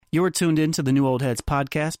You're tuned in to the New Old Heads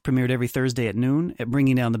podcast, premiered every Thursday at noon at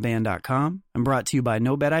bringingdowntheband.com and brought to you by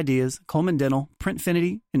No Bad Ideas, Coleman Dental,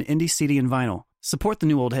 Printfinity, and Indie CD and Vinyl. Support the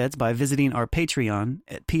New Old Heads by visiting our Patreon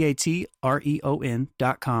at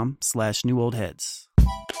patreon.com/newoldheads.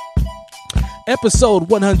 Episode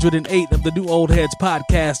 108 of the New Old Heads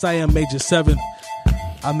podcast. I am Major 7.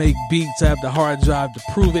 I make beats. I have the hard drive to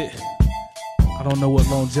prove it. I don't know what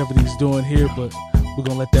Longevity is doing here, but we're going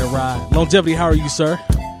to let that ride. Longevity, how are you, sir?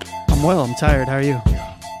 I'm well. I'm tired. How are you?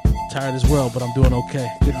 Tired as well, but I'm doing okay.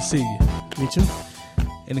 Good to see you. Me too.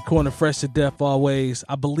 In the corner, fresh to death always.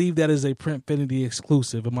 I believe that is a Printfinity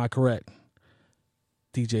exclusive. Am I correct?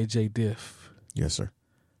 DJ J Diff. Yes, sir.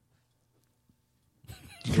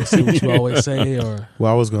 You gonna say what you always say, or?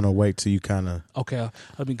 Well, I was going to wait till you kind of... Okay,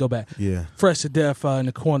 let me go back. Yeah. Fresh to death in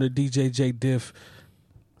the corner, DJ J Diff.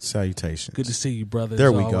 Salutations. Good to see you, brother.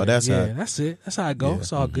 There we go. That's yeah, how... that's it. That's how I go. Yeah.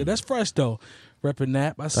 It's all good. That's fresh though. Repping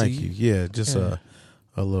Nap. I see. Thank you. Yeah, just a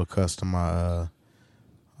little custom I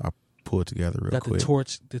pulled together real Got quick.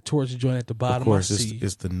 the torch joint at the bottom. Of course, I see.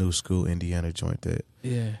 it's the new school Indiana joint that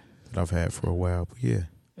I've had for a while. But yeah,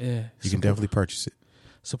 you can definitely purchase it.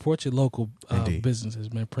 Support your local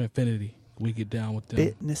businesses, man. Printfinity. We get down with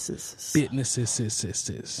them. Businesses.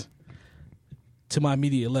 To my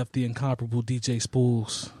immediate left, the incomparable DJ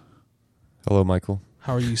Spools. Hello, Michael.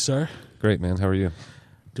 How are you, sir? Great, man. How are you?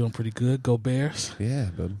 Doing pretty good. Go Bears. Yeah,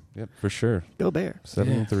 bud. Yep, for sure. Go Bears.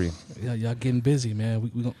 7-3. Yeah, y'all getting busy,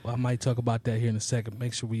 man. I might talk about that here in a second.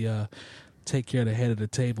 Make sure we take care of the head of the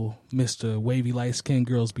table, Mr. Wavy Light Skin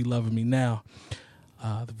Girls Be Loving Me Now.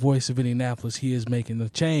 The voice of Indianapolis, he is making a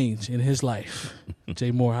change in his life.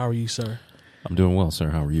 Jay Moore, how are you, sir? I'm doing well,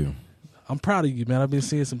 sir. How are you? I'm proud of you, man. I've been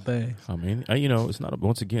seeing some things. I mean, it's not,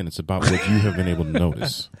 once again, it's about what you have been able to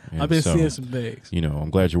notice. And I've been seeing some things. I'm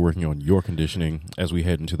glad you're working on your conditioning as we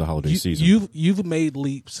head into the holiday season. You've made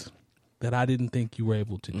leaps that I didn't think you were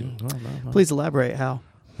able to do. No. Please elaborate how.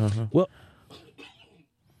 Well,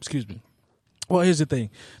 excuse me. Well, here's the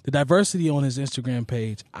thing. The diversity on his Instagram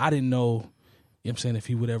page, I didn't know, you know what I'm saying, if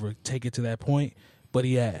he would ever take it to that point. But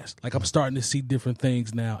he has. Like, I'm starting to see different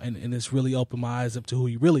things now, and it's really opened my eyes up to who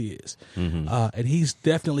he really is. Mm-hmm. And he's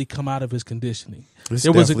definitely come out of his conditioning. This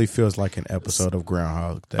definitely feels like an episode of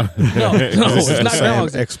Groundhog Day. No, it's not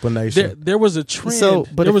Groundhog Day. Explanation. There was a trend.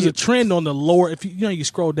 There was a trend on the lower. If you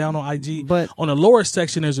scroll down on IG, but on the lower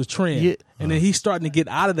section there's a trend, and then he's starting to get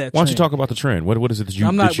out of that. Why don't you talk about the trend? What is it that you?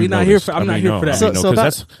 I'm not here for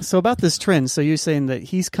that. So about this trend. So you're saying that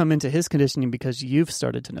he's come into his conditioning because you've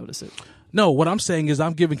started to notice it. No, what I'm saying is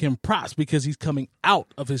I'm giving him props because he's coming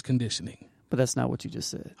out of his conditioning. But that's not what you just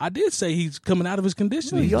said. I did say he's coming out of his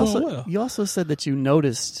conditioning. No, he's doing well. You also said that you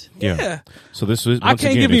noticed. Yeah. So this is, once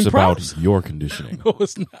again, it's about your conditioning. No,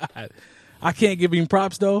 it's not. I can't give him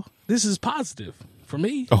props, though. This is positive for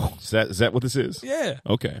me. Oh, is that what this is? Yeah.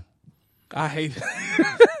 Okay. I hate it.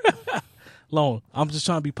 Lone, I'm just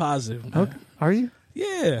trying to be positive, man. Okay. Are you?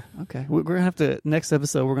 Yeah. Okay. We're going to have to, next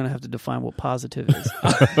episode, we're going to have to define what positive is.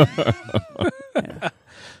 Yeah.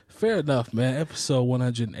 Fair enough, man. Episode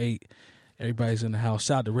 108. Everybody's in the house.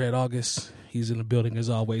 Shout out to Red August. He's in the building as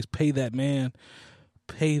always. Pay that man.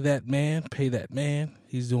 Pay that man. Pay that man.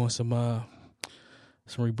 He's doing some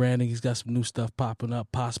rebranding. He's got some new stuff popping up.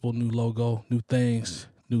 Possible new logo, new things,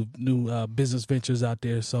 new business ventures out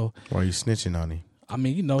there. So why are you snitching on him? I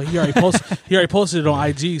mean, he already posted. He already posted it on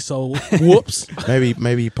IG. So whoops.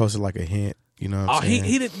 Maybe he posted like a hint. You know what I'm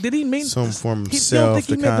saying? Did he mean some form of he self don't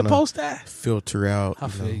think he meant to post that? Filter out.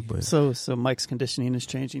 But. So Mike's conditioning is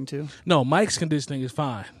changing too? No, Mike's conditioning is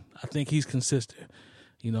fine. I think he's consistent.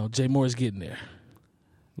 Jay Moore's getting there.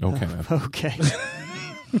 Okay, man. Okay.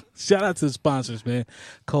 Shout out to the sponsors, man.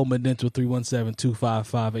 Coleman Dental,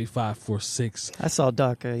 317-255-8546. I saw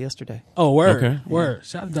Doc yesterday. Oh, word. Okay. Word.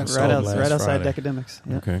 Shout out to Doc. Right outside Academics.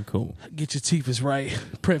 Yeah. Okay, cool. Get your teeth right.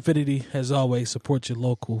 Printfinity, as always, support your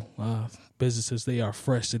local businesses. They are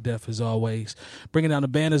fresh to death, as always. Bringing down the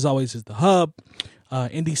band, as always, is the hub.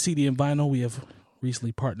 Indie CD and Vinyl, we have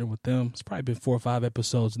recently partnered with them. It's probably been 4 or 5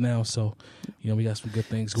 episodes now, so we got some good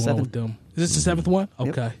things going on with them. Is this the 7th one?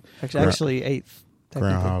 Okay. Yep. Actually 8th.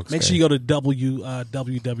 Make sure you go to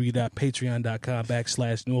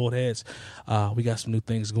www.patreon.com/New Old Heads. We got some new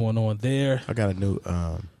things going on there. I got a new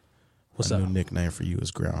What's up? New nickname for you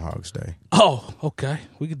is Groundhog's Day. Oh, okay.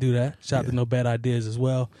 We could do that. Shout out to No Bad Ideas as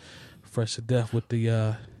well. Fresh to death with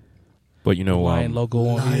the but lion logo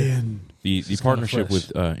on here. The partnership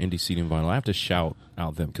with Indie CD and Vinyl, I have to shout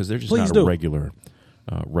out them because they're just not a regular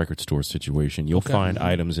record store situation. You'll find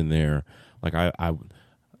items in there like I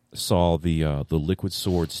saw the Liquid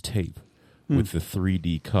Swords tape with the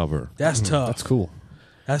 3D cover. That's tough. That's cool.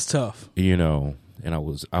 That's tough. and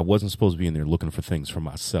I wasn't supposed to be in there looking for things for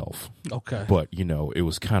myself. Okay. But it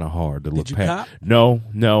was kind of hard to look you past. cop? No.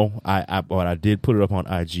 But I did put it up on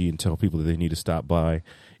IG and tell people that they need to stop by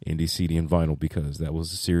Indie CD and Vinyl because that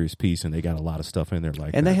was a serious piece, and they got a lot of stuff in there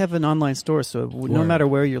like And that. they have an online store, so no matter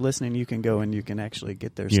where you're listening, you can go and you can actually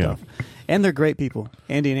get their stuff. And they're great people.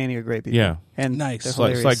 Andy and Annie are great people. Yeah. And Nice. It's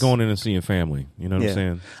like going in and seeing family. You know what I'm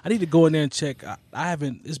saying? I need to go in there and check. I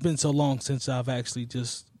haven't. It's been so long since I've actually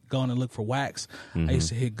just gone and looked for wax. I used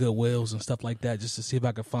to hit Goodwills and stuff like that just to see if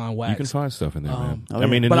I could find wax. You can find stuff in there, man. Oh, I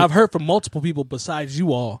mean, but I've heard from multiple people besides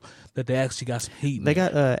you all that they actually got some heat. They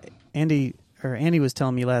got Andy was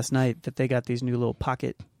telling me last night that they got these new little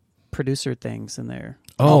pocket producer things in there.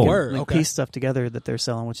 Oh, word. Like Okay. piece stuff together that they're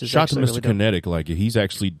selling, which is shout to actually Mr. really dope. Kinetic. Like he's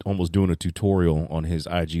actually almost doing a tutorial on his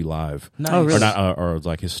IG Live. Nice. Oh, really? Or not, or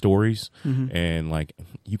like his stories, and like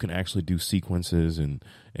you can actually do sequences, and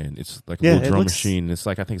it's like a little drum machine. It's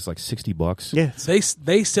like I think it's like $60. Yeah.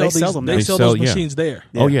 They sell these. sell them They now. sell They those sell- yeah. machines there.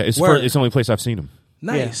 Oh yeah, it's Word. it's the only place I've seen them.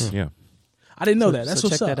 Nice. Yeah. I didn't know So- that. That's so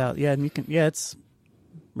what's check up. that out. Yeah, and you can. Yeah, it's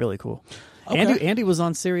really cool. Okay. Andy was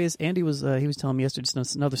on Sirius. Andy was he was telling me yesterday.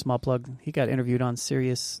 Just another small plug. He got interviewed on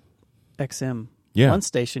Sirius XM one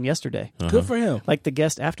station yesterday. Good for him. Like the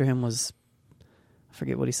guest after him was, I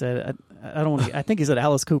forget what he said. I don't want to. I think he said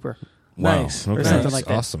Alice Cooper Wow. Nice. Okay. or something That's like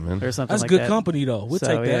that. awesome, man. Or something That's like good that. company though. We'll So,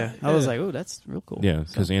 take yeah. that. I was like, oh, that's real cool. Yeah,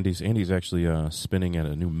 because Andy's actually spinning at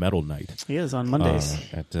a new metal night He is on Mondays.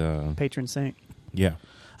 at Patron Saint. yeah,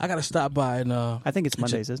 I got to stop by and I think it's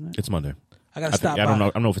Mondays, isn't it? it's Monday. I got to stop by. I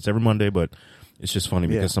don't know if it's every Monday, but it's just funny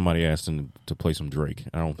because Yeah. somebody asked him to play some Drake.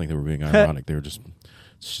 I don't think they were being ironic. They were just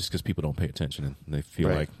it's just because people don't pay attention and they feel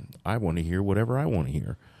Right. like I want to hear whatever I want to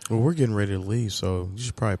hear. Well, we're getting ready to leave, so you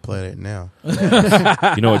should probably play that now.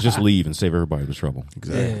 Just leave and save everybody the trouble.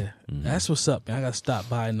 Exactly. Yeah, that's what's up, man. I got to stop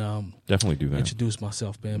by and Definitely do that. introduce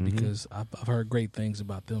myself, man, because I've heard great things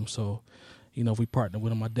about them. So, if we partner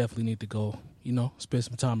with them, I definitely need to go, spend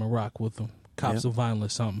some time and rock with them, cop some vinyl or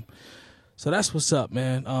something. So that's what's up,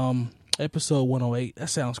 man. Episode 108. That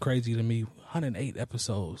sounds crazy to me. 108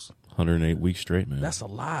 episodes. 108 weeks straight, man. That's a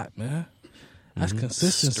lot, man. That's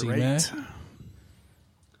consistency, man.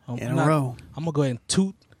 In a row. I'm gonna go ahead and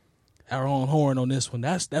toot our own horn on this one.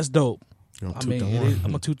 That's dope. You gonna I toot mean, the it horn? is, I'm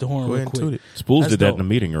gonna toot the horn Go real ahead and quick. toot it. Spools That's did that dope. in a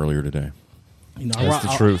meeting earlier today. That's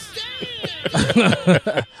the truth.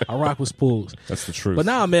 I rock with Spools. That's the truth. But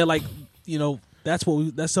now, man, that's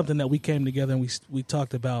something that we came together and we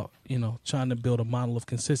talked about, trying to build a model of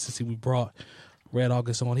consistency. We brought Red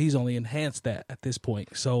August on. He's only enhanced that at this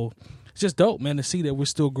point. So it's just dope, man, to see that we're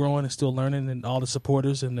still growing and still learning, and all the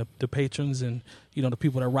supporters and the patrons and, the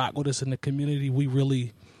people that rock with us in the community. We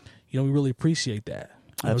really, we really appreciate that.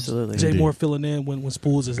 Absolutely. Jay Indeed. Moore filling in when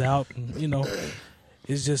Spools is out. And,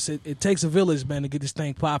 it's just, it takes a village, man, to get this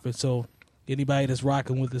thing popping. So anybody that's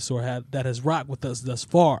rocking with us or that has rocked with us thus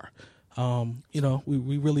far,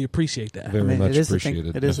 we really appreciate that. Very much it is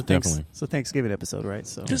appreciated. It is a Definitely. it's a Thanksgiving episode, right?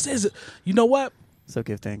 So This is, you know what? so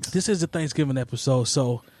give thanks. This is a Thanksgiving episode,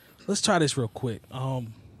 so let's try this real quick.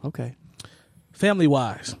 Okay. Family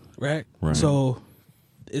wise, right? Right. So,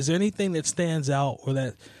 is there anything that stands out or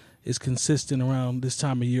that is consistent around this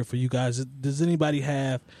time of year for you guys? Does anybody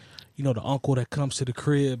have, the uncle that comes to the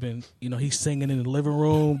crib and he's singing in the living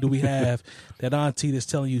room? Do we have that auntie that's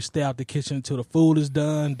telling you stay out the kitchen until the food is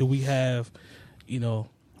done? Do we have, Why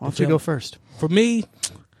don't you go first? For me,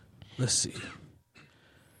 let's see.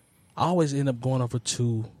 I always end up going over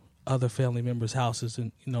to other family members' houses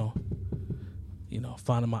and,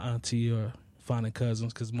 finding my auntie or finding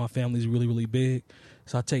cousins because my family's really, really big.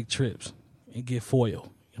 So I take trips and get foil. You know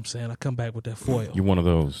what I'm saying? I come back with that foil. You're one of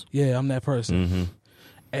those. Yeah, I'm that person. Mm-hmm.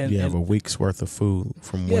 And You have a week's worth of food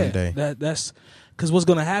from yeah, one day. that's because what's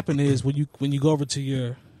going to happen is when you go over to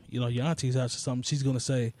your auntie's house or something, she's going to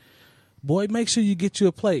say, "Boy, make sure you get you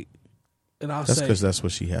a plate." And I'll That's say, because that's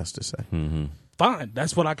what she has to say. Mm-hmm. "Fine,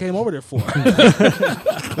 that's what I came over there for.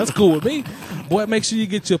 That's cool with me." Boy, make sure you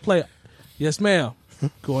get your plate. Yes, ma'am.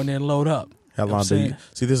 Go in there and load up. How You know long what do I'm you saying?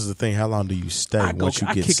 see? This is the thing. How long do you stay I once you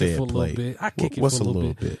get kick it said for a plate? little bit. I kick it What's for a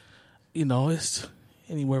little bit? It's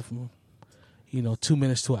anywhere from 2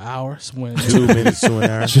 minutes to an hour. Somewhere in there. 2 minutes to an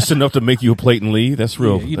hour. It's just enough to make you a plate and leave. That's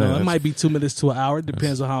real. Yeah, it might be 2 minutes to an hour. It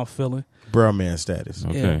depends on how I'm feeling. Bro man status.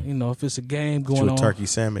 Okay. Yeah, if it's a game To going a on. turkey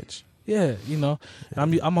sandwich. Yeah,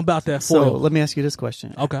 I'm about that So foil. let me ask you this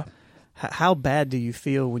question: Okay. How bad do you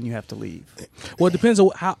feel when you have to leave? Well, it depends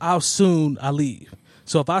on how soon I leave.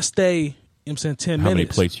 So if I stay, 10 How minutes. many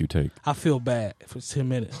plates you take? I feel bad if it's 10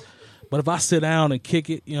 minutes. But if I sit down and kick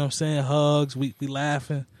it, hugs, we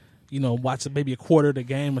laughing, watch maybe a quarter of the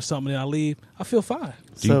game or something, and I leave, I feel fine.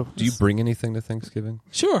 Do you bring anything to Thanksgiving?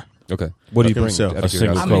 Sure. Okay. What do you bring? Himself. A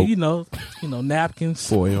single I mean, you know, napkins.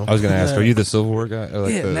 Foil. I was going to ask, are you the silverware guy? Or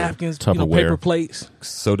like the napkins, Tupperware. paper plates.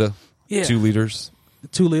 soda? Yeah. 2 liters?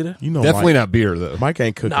 2 liter. You know, Definitely Mike, not beer, though. Mike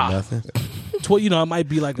ain't cooking Nah. nothing. It might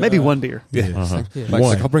be like Maybe one beer. Yeah. Yeah. Mike's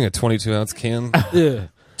like, I'll bring a 22-ounce can. Yeah.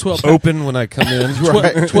 12 Open when I come in.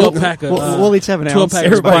 12 pack of. We'll each have an 12 ounce. pack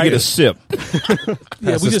of Everybody Sprite. get a sip.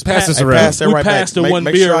 Yeah, we just pass pass this Hey, around. pass that We right passed back. the one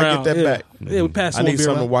make beer sure I around. get that Yeah. back. Yeah, we passed I one need beer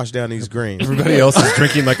something to around. wash down these greens. Everybody else is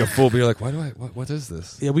drinking like a full beer. Like, what is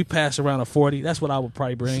this? Yeah, we passed around a 40. That's what I would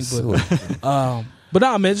probably bring. Silly. But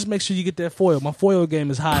nah, man, just make sure you get that foil. My foil game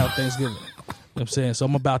is high on Thanksgiving. You know what I'm saying? So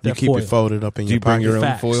I'm about that You keep foil. it folded up in Do your you bring pocket. your own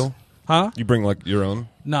Facts. foil? Huh? You bring like your own?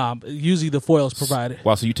 Nah, usually the foil is provided.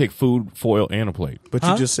 Wow, so you take food, foil, and a plate. But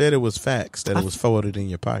Huh? you just said it was facts that it was folded in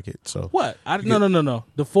your pocket. So What? No.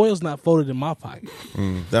 The foil's not folded in my pocket.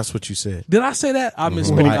 that's what you said. Did I say that? I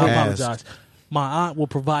misspoke. I I asked. apologize. My aunt will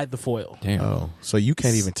provide the foil. Damn. Oh, so you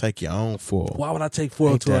can't even take your own foil. Why would I take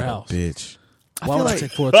foil Ain't to her that a house? bitch? Why feel would I like-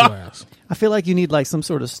 take foil to her house? I feel like you need like some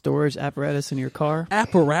sort of storage apparatus in your car,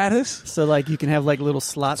 Apparatus? so like you can have like little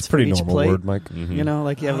slots It's a pretty for each normal plate. word, Mike. You know,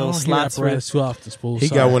 like you have I little don't hear slots for apparatus too often, Spool. He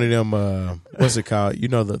Sorry. got one of them. What's it called? You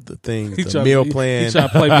know the things, He the try- meal he- plan He trying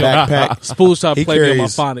to play me on backpack. Spool's trying to He play me on my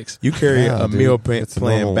carries- phonics. You carry Yeah, a dude. meal plan It's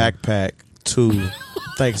normal. backpack to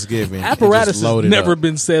Thanksgiving. and Apparatus just has load it never up.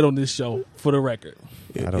 been said on this show, for the record.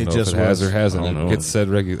 It, I don't it know if just it has was. or hasn't. I don't It know. gets said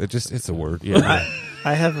regular. It's a word. Yeah.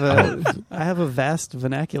 I have a vast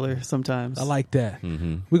vernacular sometimes. I like that.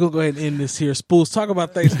 Mm-hmm. We're going to go ahead and end this here. Spools, talk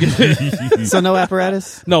about Thanksgiving. So no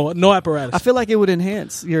apparatus. no apparatus. I feel like it would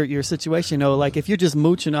enhance your situation. You know, like if you're just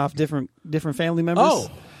mooching off different family members.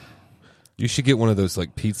 Oh. You should get one of those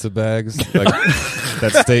like pizza bags. Like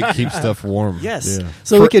that steak keeps stuff warm. yes. Yeah.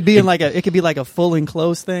 So it could be like a full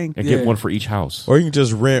enclosed thing. And Yeah. get one for each house. Or you can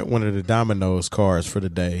just rent one of the Domino's cars for the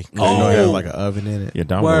day. You know, it has like an oven in it. Yeah,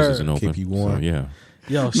 Domino's Word. isn't open. Keep you warm. So, yeah.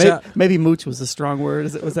 Yo, Maybe mooch was a strong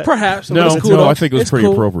word. Was that perhaps. No, It's cool no, though. I think it was It's pretty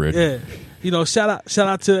cool. appropriate. Yeah. You know, shout out to I'm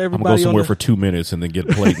going to everybody go somewhere on for 2 minutes and then get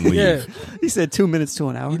a plate and leave. Yeah. He said 2 minutes to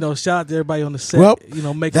an hour. You know, shout out to everybody on the set. Well, you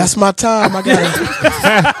know, make That's my time. I got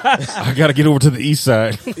I got to get over to the east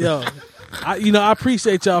side. Yo, I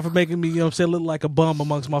appreciate y'all for making me, you know what I'm saying, look like a bum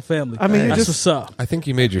amongst my family. I mean, that's just- what's up. I think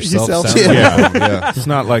you made yourself Yourself? sound Yeah. like yeah. It's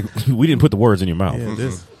not like we didn't put the words in your mouth. Yeah,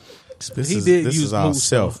 this He is, did this use is our moose,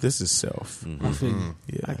 self. though. This is self. I feel you.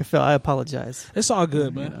 Yeah. I can feel. I apologize. It's all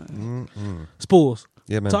good, man. Spools.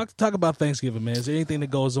 Yeah, man. Talk about Thanksgiving, man. Is there anything that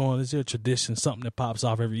goes on? Is there a tradition, something that pops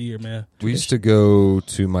off every year, man? We used to go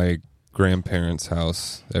to my grandparents'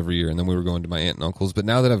 house every year, and then we were going to my aunt and uncle's. But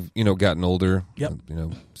now that I've gotten older, Yep.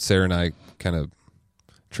 Sarah and I kind of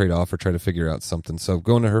trade off or try to figure out something. So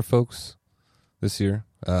going to her folks this year.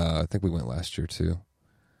 I think we went last year too.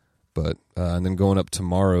 But and then going up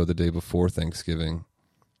tomorrow, the day before Thanksgiving,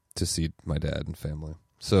 to see my dad and family.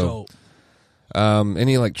 So. Dope.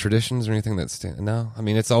 Any like traditions or anything that's no? I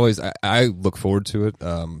mean, it's always I look forward to it.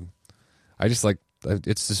 I just like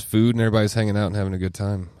it's just food and everybody's hanging out and having a good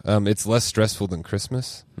time. It's less stressful than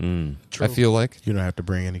Christmas. I feel like. You don't have to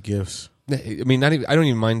bring any gifts. I mean, not even. I don't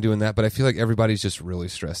even mind doing that, but I feel like everybody's just really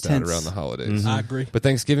stressed Tense. out around the holidays. I agree. But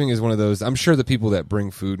Thanksgiving is one of those. I'm sure the people that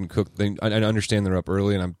bring food and cook, I understand they're up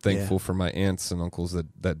early, and I'm thankful for my aunts and uncles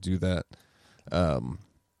that do that.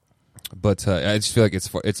 But I just feel like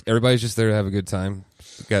it's everybody's just there to have a good time.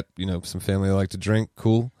 Got some family that like to drink,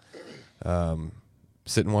 cool.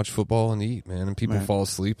 Sit and watch football and eat, man. And people fall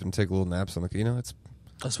asleep and take little naps on the.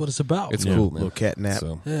 That's what it's about. It's Yeah. cool, man. Little cat nap.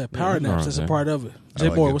 So Yeah, power naps. That's a man. part of it. Jay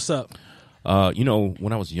like Moore, it. what's up?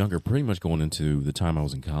 When I was younger, pretty much going into the time I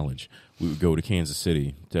was in college, we would go to Kansas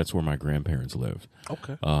City. That's where my grandparents lived.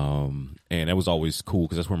 Okay. And that was always cool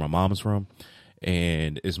because that's where my mom is from.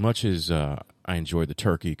 And as much as I enjoyed the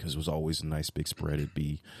turkey because it was always a nice big spread, it'd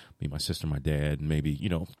be me, my sister, my dad, and maybe,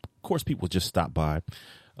 of course, people would just stop by.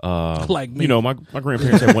 Like me. My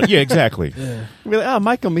grandparents had one. Yeah, exactly. Yeah. We're like, oh,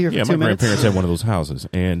 Mike will be here for Yeah, 2 my minutes. grandparents had one of those houses.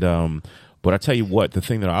 And but I tell you what, the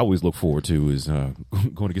thing that I always look forward to is going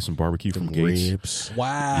to get some barbecue from Gates. Ribs.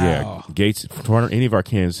 Wow. Yeah, Gates. For any of our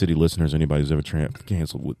Kansas City listeners, anybody who's ever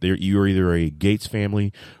canceled, you're either a Gates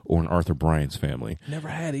family or an Arthur Bryant's family. Never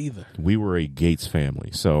had either. We were a Gates family,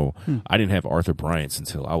 so I didn't have Arthur Bryant's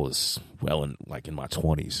until I was in my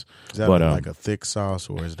 20s. Is that But like a thick sauce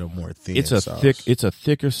or is it a more thin it's a sauce? it's a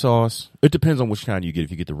thicker sauce. It depends on which kind you get. If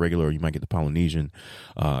you get the regular, you might get the Polynesian.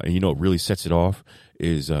 And what really sets it off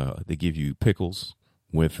is they give you pickles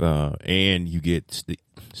with and you get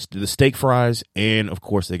the steak fries, and of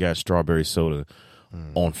course they got strawberry soda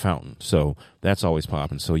on fountain. So that's always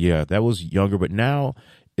popping. So yeah, that was younger, but now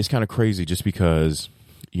it's kind of crazy just because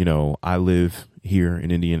I live here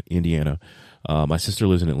in Indiana. My sister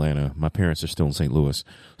lives in Atlanta. My parents are still in St. Louis.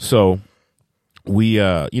 So we,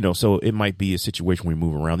 so it might be a situation where we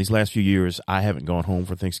move around. These last few years, I haven't gone home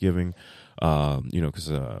for Thanksgiving,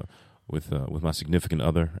 because with my significant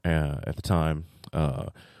other at the time,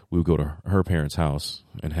 we would go to her parents' house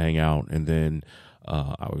and hang out, and then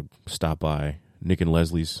I would stop by Nick and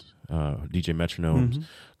Leslie's DJ Metronome's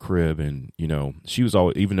crib, and she was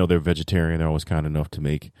always, even though they're vegetarian, they're always kind enough to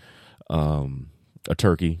make a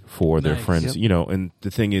turkey for their friends. Yep. And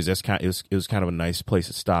the thing is, it was kind of a nice place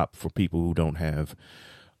to stop for people who don't have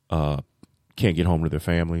can't get home to their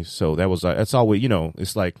families. So that's always,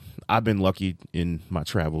 it's like I've been lucky in my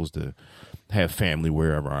travels to have family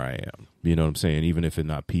wherever I am. You know what I'm saying? Even if it's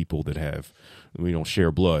not people that we don't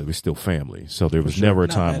share blood, we're still family. So there was never a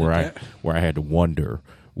time where I had to wonder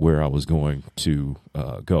where I was going to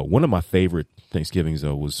go. One of my favorite Thanksgivings,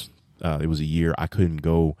 though, was it was a year I couldn't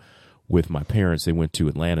go with my parents. They went to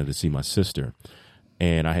Atlanta to see my sister,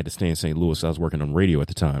 and I had to stay in St. Louis. I was working on radio at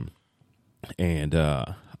the time, and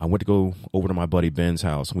I went to go over to my buddy Ben's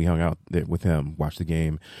house, and we hung out there with him, watched the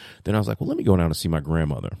game. Then I was like, well, let me go down and see my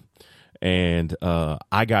grandmother. And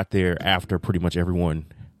I got there after pretty much everyone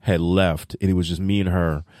had left, and it was just me and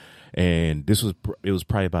her. And it was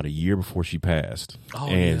probably about a year before she passed.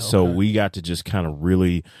 So we got to just kind of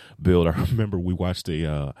really build. I remember we watched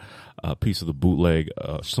a piece of the bootleg.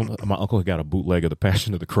 My uncle had got a bootleg of the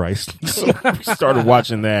Passion of the Christ, so we started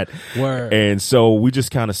watching that. Word. And so we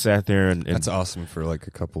just kind of sat there and that's awesome for like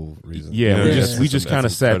a couple reasons. Yeah, we just kind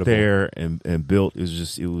of sat there and built.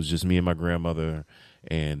 It was just me and my grandmother.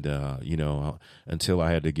 And until I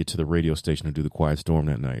had to get to the radio station to do the Quiet Storm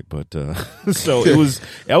that night, but so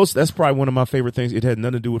that's probably one of my favorite things. It had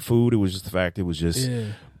nothing to do with food. It was just the fact it was just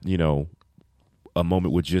a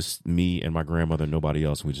moment with just me and my grandmother, nobody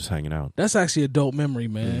else. We just hanging out. That's actually a dope memory,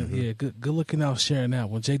 man. Mm-hmm. Yeah, good looking out sharing that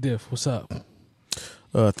one. J Diff, what's up?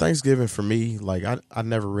 Thanksgiving for me, like I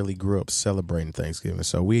never really grew up celebrating Thanksgiving,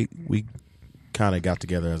 so we kind of got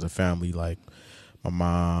together as a family, like. My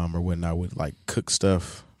mom or whatnot would like cook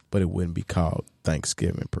stuff, but it wouldn't be called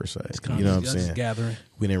Thanksgiving per se. You know what I'm saying? Gathering.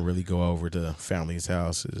 We didn't really go over to families'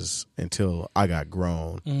 houses until I got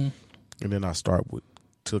grown, and then I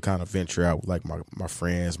to kind of venture out with like my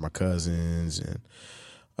friends, my cousins,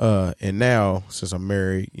 and now since I'm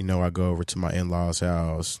married, I go over to my in-laws'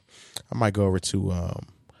 house. I might go over to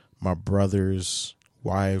my brother's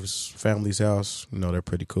wives' family's house. They're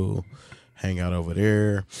pretty cool. Hang out over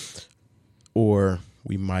there. Or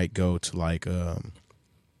we might go to like a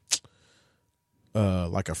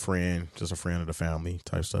friend, just a friend of the family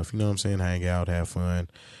type stuff. You know what I'm saying? Hang out, have fun.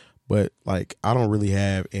 But like I don't really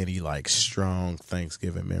have any like strong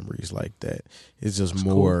Thanksgiving memories like that. It's just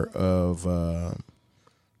more of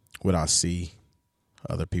what I see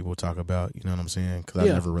other people talk about. You know what I'm saying? Because I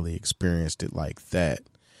never really experienced it like that.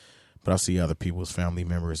 But I see other people's family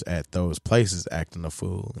members at those places acting a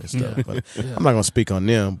fool and stuff. Yeah. But I'm not going to speak on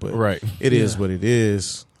them, but it is what it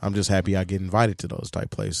is. I'm just happy I get invited to those type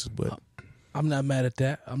places. But I'm not mad at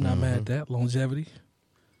that. Mad at that. Longevity?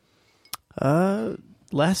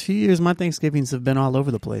 Last few years, my Thanksgivings have been all over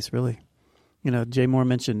the place, really. Jay Moore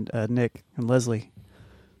mentioned Nick and Leslie.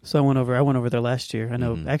 So I went over there last year. I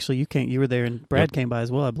know, actually, you were there, and Brad came by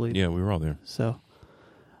as well, I believe. Yeah, we were all there. So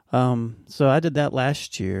I did that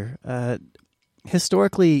last year.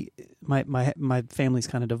 Historically, my family's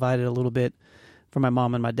kind of divided a little bit from my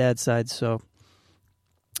mom and my dad's side. So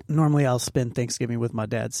normally I'll spend Thanksgiving with my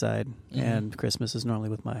dad's side, and Christmas is normally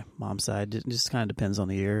with my mom's side. It just kind of depends on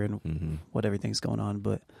the year and what everything's going on.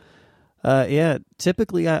 But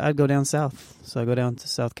typically I'd go down south. So I go down to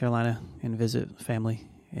South Carolina and visit family,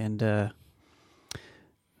 and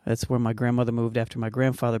that's where my grandmother moved after my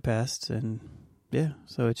grandfather passed, and. Yeah,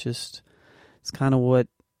 so it's kind of what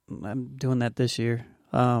I'm doing that this year.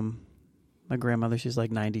 My grandmother, she's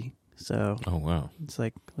like 90, so oh wow, it's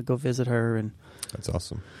like I'll go visit her, and that's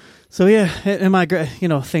awesome. So yeah, and my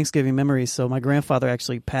Thanksgiving memories. So my grandfather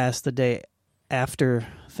actually passed the day after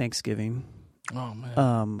Thanksgiving. Oh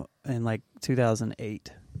man, in like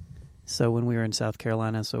 2008. So when we were in South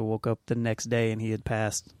Carolina, so I woke up the next day and he had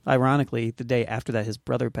passed. Ironically, the day after that, his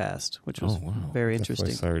brother passed, which was very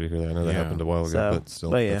interesting. Sorry to hear that. I know that happened a while ago, but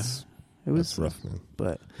still, it was rough, man.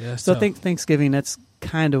 But so I think Thanksgiving, that's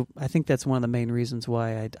I think that's one of the main reasons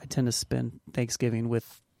why I tend to spend Thanksgiving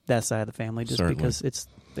with that side of the family, just because it's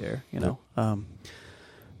there, But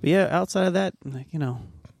yeah, outside of that,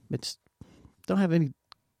 it's don't have any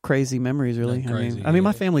crazy memories really. I mean,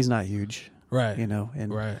 my family's not huge, right?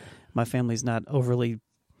 And right. My family's not overly,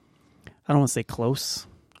 I don't want to say close.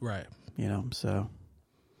 Right. So.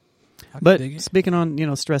 But speaking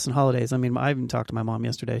on, stress and holidays, I mean, I even talked to my mom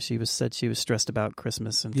yesterday. She said she was stressed about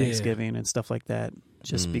Christmas and Thanksgiving and stuff like that,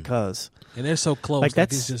 just because. And they're so close. Like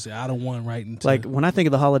it's just I don't want right into. Like when I think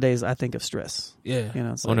of the holidays, I think of stress. Yeah.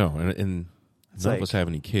 It's like, no, and none of us have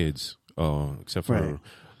any kids, except for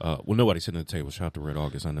nobody sitting at the table. Shout out to Red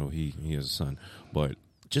August. I know he has a son, but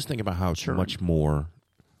just think about how much more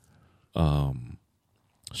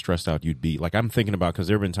stressed out you'd be. Like I'm thinking about, because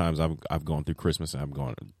there have been times I've gone through Christmas and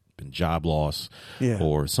been job loss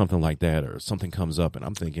or something like that, or something comes up and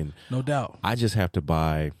I'm thinking, no doubt, I just have to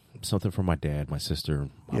buy something for my dad, my sister,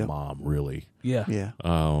 my mom, really.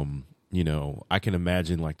 I can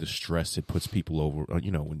imagine like the stress it puts people over,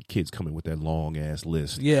 when kids come in with that long ass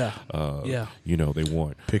list. They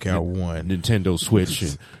want pick out one Nintendo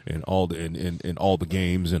Switch and all the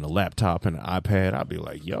games and a laptop and an iPad. I'd be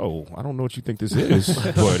like, yo, I don't know what you think this is,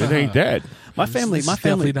 but it ain't that. My family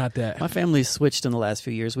definitely not that. My family's switched in the last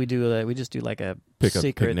few years. We just do like a pick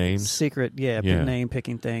secret name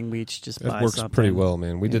picking thing. We each just buy works something. Pretty well,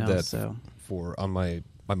 man. We did that for on my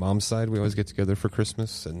mom's side. We always get together for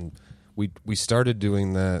Christmas, and we started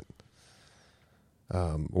doing that.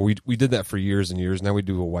 We did that for years and years. Now we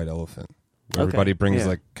do a white elephant. Everybody brings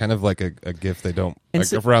like kind of like a gift they don't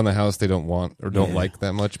around the house they don't want or don't like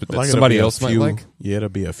that much, but that somebody else might like. Yeah, it'll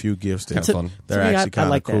be a few gifts that fun. They're actually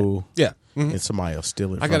kind of cool. That. Yeah. Mm-hmm. And somebody else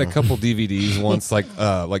steal it. I got a couple DVDs once, like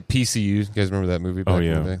PCU. You guys remember that movie back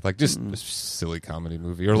in the day? Like just a silly comedy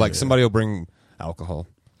movie, or like somebody will bring alcohol,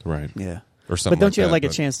 right? Yeah. Or something. But don't you have like a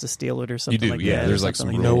chance to steal it or something? You do, like yeah. that? There's like some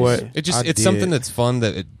rules. You know what? It's something that's fun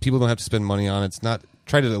that people don't have to spend money on. It's not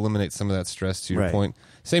try to eliminate some of that stress. To your point,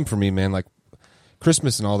 same for me, man. Like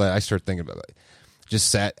Christmas and all that, I start thinking about it.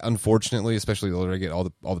 Just unfortunately, especially the older I get, all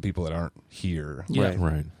the people that aren't here,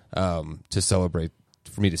 right, to celebrate,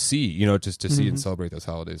 for me to see, just to see and celebrate those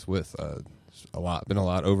holidays with, been a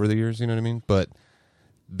lot over the years, you know what I mean? But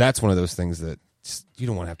that's one of those things that you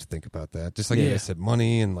don't want to have to think about that. Just like I said,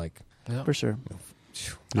 money and like, for sure.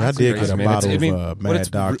 I did get a bottle of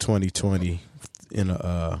Mad Dog 2020 in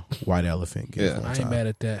a white elephant. I ain't mad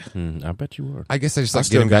at that. I bet you were. I guess I just like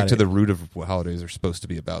getting back to the root of what holidays are supposed to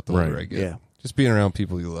be about. The older I get. Yeah. Just being around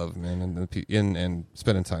people you love, man, and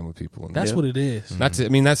spending time with people. And that's what it is. Not to,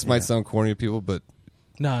 that might sound corny to people, but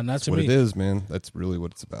not to me. What it is, man. That's really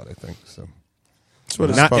what it's about, I think. So, that's what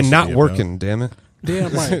it's not working. Damn it.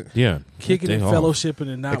 Damn right. Yeah, kicking and fellowshipping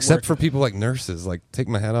and not except working. for people like nurses. Like, take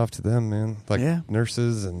my hat off to them, man. Like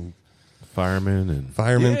nurses and firemen,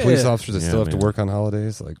 police officers that still have to work on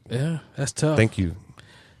holidays. Like, that's tough. Thank you.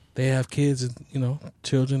 They have kids and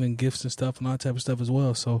children and gifts and stuff and all that type of stuff as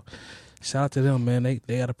well. So, shout out to them, man. They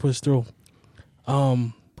got to push through.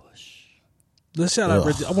 Let's shout out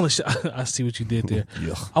Reggie. I see what you did there.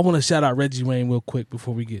 I want to shout out Reggie Wayne real quick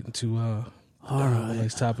before we get into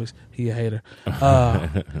next topics. He a hater.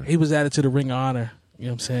 He was added to the Ring of Honor. You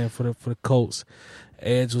know what I'm saying, for the Colts.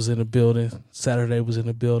 Edge was in the building. Saturday was in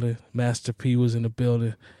the building. Master P was in the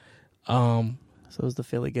building. So was the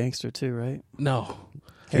Philly Gangster too, right? No,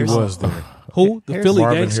 he was there. Who? The Philly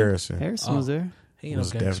Marvin Gangster. Harrison was there. He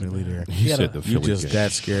was definitely there. He said the Philly just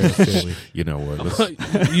that scared of Philly. You know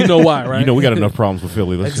what? You know why, right? We got enough problems with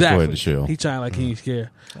Philly. Let's just go ahead and chill. He trying like he's scared.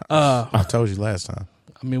 I told you last time.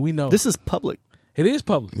 I mean, we know this is public. It is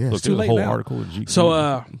public. Yeah, it's too late whole now. article.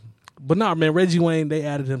 So, but nah, man, Reggie Wayne, they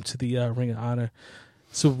added him to the Ring of Honor.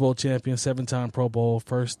 Super Bowl champion, 7-time Pro Bowl,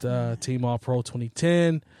 first team All-Pro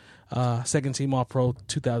 2010, second team All-Pro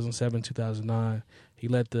 2007, 2009. He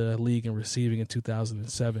led the league in receiving in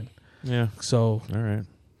 2007. Yeah. So, all right.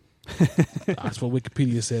 That's what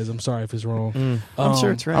Wikipedia says. I'm sorry if it's wrong. I'm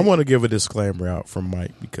sure it's right. I want to give a disclaimer out from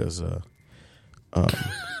Mike because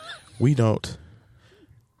we don't,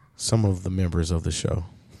 some of the members of the show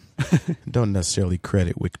don't necessarily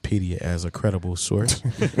credit Wikipedia as a credible source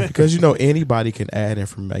because anybody can add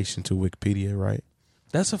information to Wikipedia, right?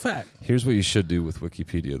 That's a fact. Here's what you should do with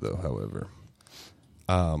Wikipedia, though. However,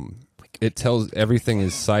 it tells everything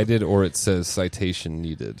is cited or it says citation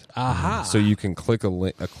needed. Aha! So you can click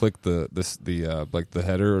click the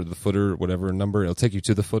header or the footer, whatever number. It'll take you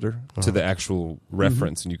to the footer to the actual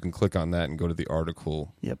reference, and you can click on that and go to the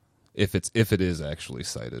article. Yep. If it is actually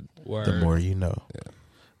cited, the more you know. Yeah.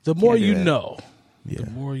 The more you know. Yeah. The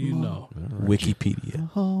more you know. Wikipedia.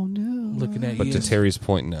 Oh no! Looking at but you. to Terry's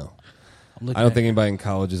point, no. I don't think anybody in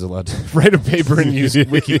college is allowed to write a paper and use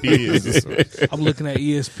Wikipedia as a source. I'm looking at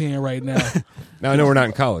ESPN right now. Now I know we're not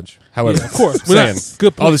in college. However, Yeah, of course.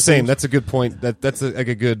 good point, all the same. That's a good point. That's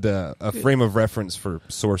a good a frame of reference for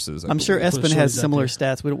sources. I'm sure Espen has similar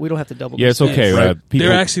stats. We don't have to double. Yeah, it's okay. Right.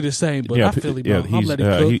 They're actually the same, but I feel him. I'm letting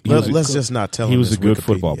him cook. Let's just not tell him he was a good Wikipedia.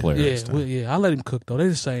 football player. Yeah, I let him cook though. They're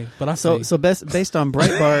the same, but I So based on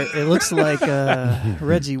Breitbart, it looks like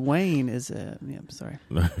Reggie Wayne is. I'm sorry.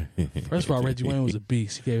 First of all, Reggie Wayne was a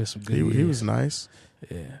beast. He gave us some good. He was nice.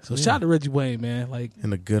 Yeah. So shout out to Reggie Wayne, man. Like in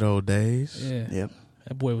the good old days. Yeah. Yep.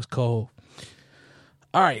 That boy was cold.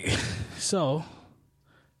 All right, so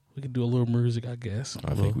we can do a little music, I guess.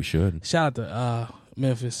 I think we should. Shout out to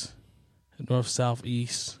Memphis, North, South,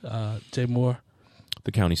 East, Jay Moore.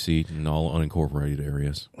 The county seat and all unincorporated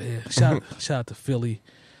areas. Yeah, shout out to Philly,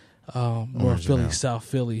 North Philly, South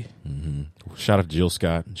Philly. Mm-hmm. Shout out to Jill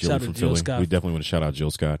Scott. Jill from Philly. Scott. We definitely want to shout out Jill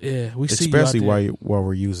Scott. Yeah, we see especially you out there. while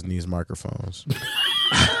we're using these microphones.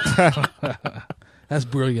 That's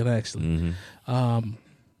brilliant, actually. Mm-hmm.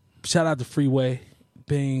 Shout out to Freeway,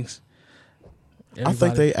 Bings. I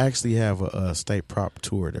think they actually have a state prop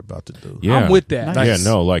tour they're about to do. Yeah. I'm with that. Nice. Yeah,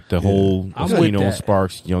 no, like the whole I'm with Skino that.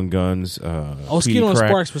 Sparks, Young Guns. Skino and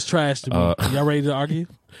Sparks was trash to me. Y'all ready to argue?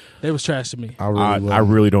 They was trash to me. I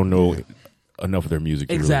really don't know enough of their music.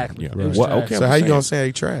 To Exactly. Really, It was What, trash. okay, So I'm how you saying. gonna say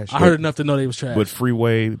they trash? I heard enough to know they was trash. But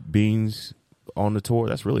Freeway, Beans on the tour.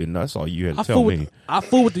 That's really nuts. All you had to I tell fool me. with, I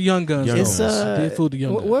fool with the Young Guns. Young though. Guns. Did fool with the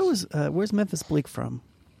Young Guns. Where's Memphis Bleak from?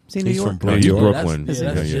 Is he New He's York? from No, New he's York. Brooklyn. That's-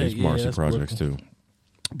 Yeah, that's he's Jay. Marcy That's Projects Brooklyn. too.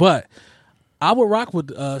 But I would rock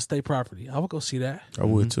with state property. I would go see that. I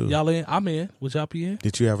would too. Y'all in? I'm in. Would y'all be in?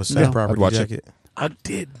 Did you have a state No. property I'd watch it. jacket? I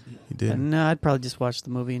did. You did. No, I'd probably just watch the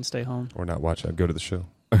movie and stay home. or not watch. I'd go to the show.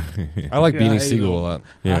 I like Yeah, I Beanie hate Siegel him. a lot.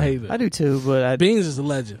 Yeah. I hate it. I do too, but Beans is a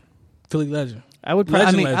legend. Philly legend. I would.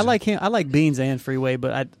 I mean, I Legend. like him. I like Beans and Freeway,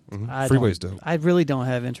 but I Freeway's don't- dope. I really don't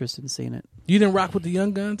have interest in seeing it. You didn't rock with the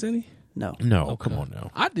Young Guns any? No. No, Okay. come on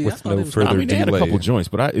now. I did. With I thought no they was further I mean, they had a delay. couple joints,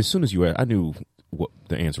 but as soon as you, I knew what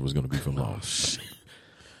the answer was going to be from Long.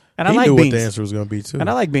 And He I like knew Beans. what the answer was gonna be too. And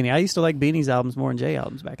I like Beanie. I used to like Beanie's albums more than Jay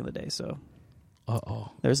albums back in the day. So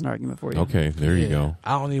there's an argument for you. Okay, there you go.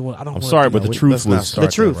 I don't even want. I don't. I'm wanna sorry, do but that. the truth Let's not was start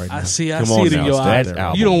The truth. that right I now. see. I Come see on it in now, your it's eyes. that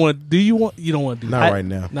album. You don't want. Do you want? You don't want to do Not that. right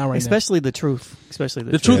now. Not right Especially the truth. Especially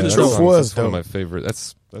the The truth. truth is Yeah, true. that's was That's one of dope. my favorite.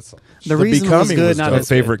 That's The The reason was Becoming good. was Not dope. my as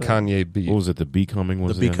favorite good, but Kanye beat. What was it? The Becoming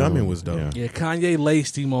was The it? Becoming was dope. Yeah, Yeah, Kanye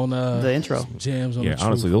laced him on the intro. jams on yeah. the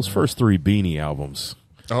Honestly, Truth. those first three Beanie albums.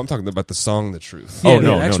 Oh, I'm talking about the song "The Truth." Yeah, oh the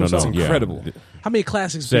no, no, actual no, no! song. Yeah. Incredible. How many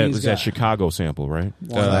classics? Is that, Beans was that got? Chicago sample, right?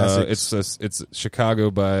 Classics. It's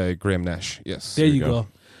Chicago by Graham Nash. Yes. There you go. go.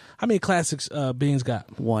 How many classics Beans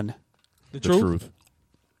got? One. The The truth. truth.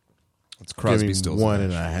 It's Give Crosby, me Stills, one and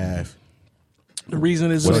and a Nash. half. The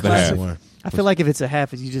reason is What's a the classic. half? One. I feel like if it's a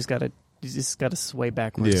half, you just gotta sway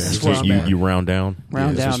backwards. Yeah. That's where I'm You, at. you round down.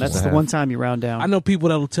 Round Yeah, down. it's That's just the a one time you round down. I know people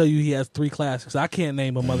that will tell you he has 3 classics. I can't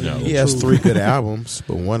name them other than He The has Truth. 3 good albums,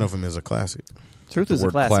 but one of them is a classic. Truth The is a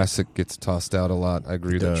word classic. classic gets tossed out a lot. I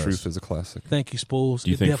agree It that does. Truth is a classic. Thank you, Spools. Do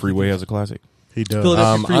you It think definitely Freeway is. has a classic? He does.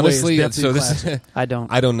 Philadelphia Freeway Honestly, is definitely so a this classic. I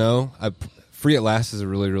don't. I don't know. Free at Last is a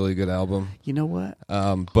really, really good album. You know what?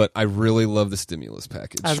 But I really love the Stimulus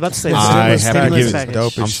Package. I was about to say the I stimulus, have to stimulus give it package.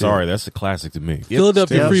 dope. I'm shit. sorry, that's a classic to me.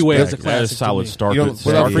 Philadelphia Yep. Freeway is a That's classic. That's a solid to me. start. You don't- to-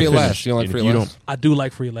 what about start Free to at Last? finish. You don't like And Free if at you Last? I do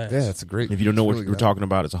like Free Last. Yeah, it's a great. If you don't know what really we're good. talking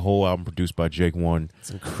about, it's a whole album produced by Jake One,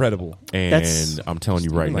 It's incredible. and That's- I'm telling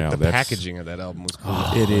you right Like now, the that's packaging of that album was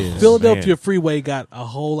cool. It is. Philadelphia Man. Freeway got a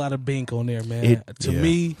whole lot of bink on there, man. It- to Yeah.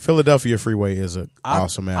 me, Philadelphia Freeway is an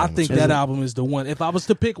awesome I album. think too. that album is the one. If I was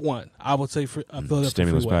to pick one, I would say Philadelphia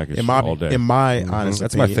stimulus Freeway. package in my all day. honest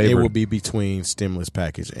That's my opinion, it favorite. will be between Stimulus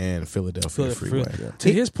Package and Philadelphia Philadelphia Freeway. Freeway.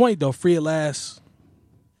 To his point, though, Free at Last,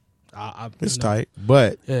 It's you know, tight,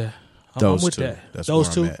 but Yeah, I'm those with two. that. That's Those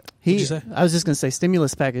where two. I'm at. What'd you say? I was just gonna say,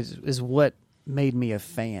 stimulus package is what made me a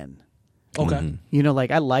fan. Okay. Mhm. You know,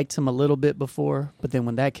 like I liked him a little bit before, but then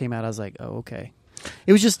when that came out, I was like, oh, okay.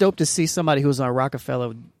 It was just dope to see somebody who was on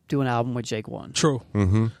Rockefeller do an album with Jake One. True.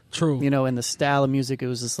 Mm-hmm. True. You know, and the style of music, it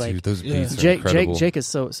was just like Dude, those yeah. beats are Jake incredible. is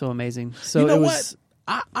so amazing. So you know it was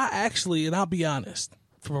what? I actually, and I'll be honest,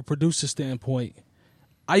 from a producer standpoint,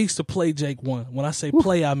 I used to play Jake One. When I say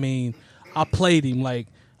play, I mean I played him like,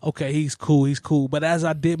 okay, he's cool. But as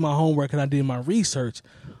I did my homework and I did my research,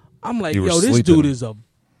 I'm like, You were yo, this sleeping. dude is a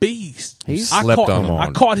beast. He's- I Slept caught on him. him.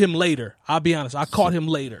 I caught him later. I'll be honest. I caught him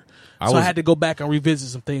later. So I had to go back and revisit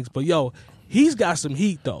some things. But yo, he's got some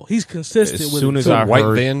heat though. He's consistent As with soon it. as So I White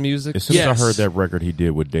heard- Van music. As soon as Yes. I heard that record he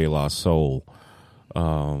did with De La Soul,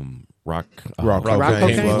 Rock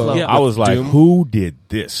Cocaine Flow. Yeah. I was like, Doom. who did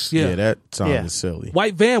this? Yeah. Yeah, that song Yeah. is silly.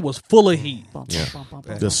 White Van was full of heat.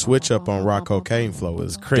 The switch up on Rock Cocaine Flow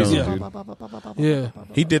is Crazy, dumb. dude. Yeah.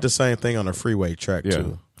 He did the same thing on the Freeway track Yeah.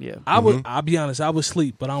 too. Yeah. I'll be honest, I was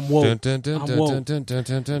asleep, but I'm woke. And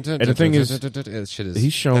the thing is,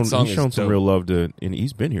 he's shown some real love to, and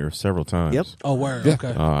he's been here several times. Yep. Oh, word. Yeah.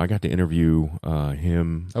 Okay. I got to interview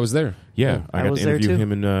him. I was there. Yeah, I got was to there interview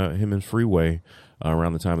too. him in Freeway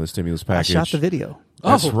around the time of the stimulus I package. shot the video.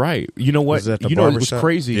 That's Oh. right. You know what? Was that the You know it was barbershop?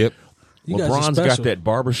 crazy. Yep. You guys are LeBron's got special. that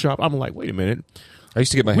barbershop. I'm like, wait a minute. I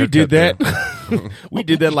used to get my hair We did cut that. there. We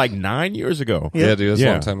did that like 9 years ago. Yeah, dude, that's a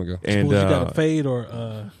Yeah. long time ago. And Was you got a fade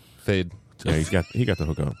or Fade. yeah, he got the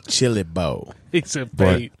hookup. Chili Bow. it's a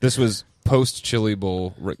But- fade? This was post Chili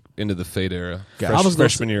Bowl, right into the fade era. Gotcha. I was gonna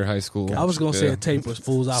Freshman year of high school. I was gonna say Yeah. a tapers,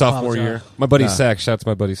 fools. I Sophomore apologize. year. My buddy Sax, shout out to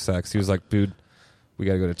my buddy Sax. He was like, dude, we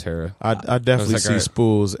got to go to Terra. I definitely like, see all right.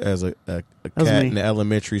 Spools as a was cat me. in the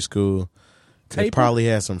elementary school. They Taper? probably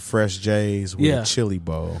had some fresh J's with Yeah. a chili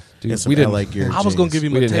bowl. Dude, and some we didn't- LA Gear I was gonna jeans. give you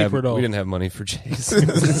We my didn't have taper though. we didn't have money for J's.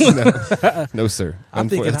 no, sir. I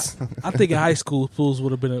think in Unfortunately. high school, fools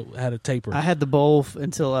would have had a taper. I had the bowl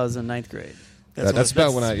until I was in 9th grade. That's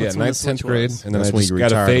about when I that's when the 9th, switch 10th grade, was. and then That's I when just you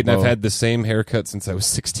got a retired fade, the and I've bow. had the same haircut since I was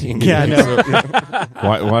 16. Yeah, I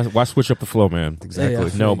know. Why switch up the flow, man?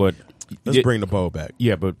 Exactly. Yeah. No, but Let's it- bring the bow back.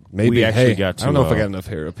 yeah, but Maybe we actually hey, got to. I don't know if I got enough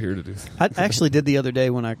hair up here to do that. I actually did the other day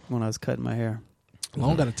when I was cutting my hair. I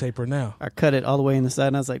don't got a taper now. I cut it all the way in the side,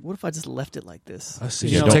 and I was like, "What if I just left it like this?" I see.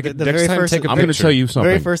 You Yeah, know, don't- take the, it the next very time. first, Take a I'm going to picture. tell you something.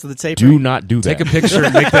 very first of the tape. Do not do that. Take a picture,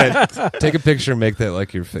 and make that. Take a picture, and make that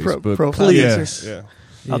like your Facebook. profile Please. pictures. Yeah.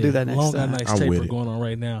 I'll do that next Long got a time. nice I'm with taper it. going on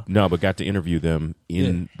right now. No, but got to interview them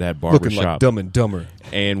in that Looking barbershop. like Dumb and Dumber.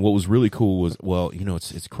 And what was really cool was, well, you know,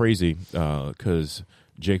 it's crazy because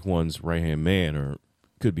Jake One's right hand man, or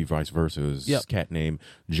could be vice versa, is Yep. cat named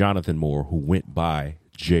Jonathan Moore, who went by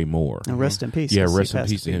Jay Moore. And rest in peace. Yeah, Yes, he rest in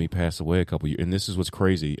passed peace to away. him. He passed away a couple years. And this is what's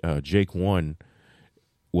crazy. Jake One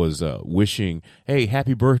was wishing, hey,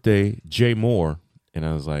 happy birthday, Jay Moore. And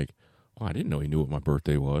I was like, well, I didn't know he knew what my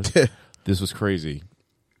birthday was. This was crazy.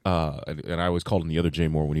 And I always called him the other Jay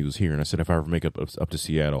Moore when he was here. And I said, if I ever make up to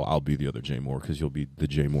Seattle, I'll be the other Jay Moore because you'll be the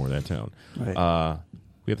Jay Moore of that town. Right.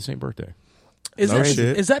 We have the same birthday. Is No that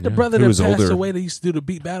shit. is that the Yeah. brother He that was passed older. away that used to do the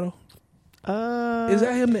beat battle? Is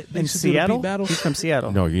that him that in used to do the Seattle? beat battle? He's from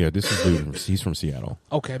Seattle. No, yeah, this is dude. He's from Seattle.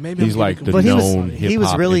 Okay, maybe He's I'm like getting the But he known was he was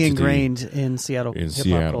hip-hop really entity ingrained in Seattle in hip-hop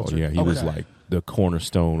Seattle. culture. Yeah, he was Okay. like the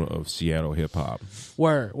cornerstone of Seattle hip hop.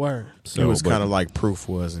 Word. So He was but- kind of like Proof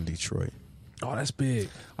was in Detroit. Oh, that's big.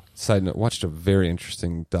 Side note: watched a very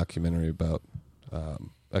interesting documentary about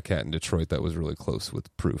a cat in Detroit that was really close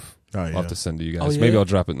with Proof. Oh, I'll yeah. have to send to you Oh, guys. yeah? Maybe I'll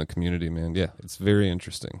drop it in the community, man. Yeah, it's very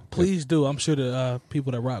interesting. Please do. I'm sure the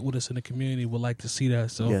people that rock with us in the community would like to see that.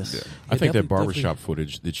 So Yes. Yeah. I think that definitely- barbershop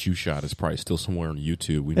footage that you shot is probably still somewhere on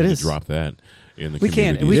YouTube. We It need is. to drop that in the We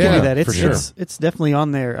can community. we Yeah, can do that. for It's sure. it's definitely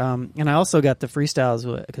on there. And I also got the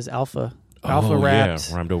freestyles because Alpha Oh, rapped,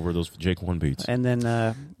 yeah, rhymed over those Jake One beats. and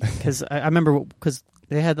then because I remember because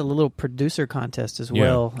they had the little producer contest as Yeah.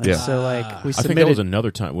 well. And Yeah. so like we I think submitted. that was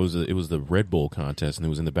another time. It was the Red Bull contest, and it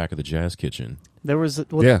was in the back of the Jazz Kitchen. there was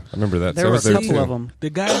well, Yeah, I remember that. there So I were a was there couple too. of them. The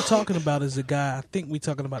guy I'm talking about is the guy. I think we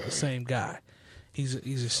talking about the same guy. He's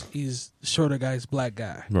a shorter guy. He's a black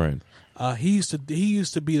guy. Right. He used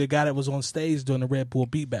to be the guy that was on stage during the Red Bull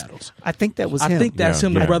beat battles. I think that was I him. think that's Yeah,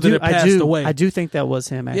 him, yeah. the brother that passed away. I do think that was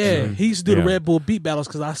him. Actually. Yeah, he used to do Yeah. the Red Bull beat battles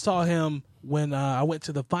because I saw him when I went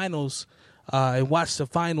to the finals and watched the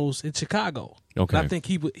finals in Chicago. Okay. And I think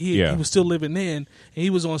he Yeah. was still living then, and he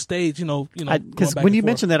was on stage. Because Because when you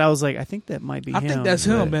mentioned that, I was like, I think that might be I him. think that's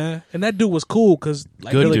him, but- man. And that dude was cool because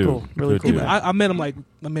like Good really dude. cool, really Good cool. dude. guy. I met him like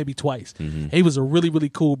maybe twice. Mhm. He was a really really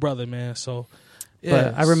cool brother, man. So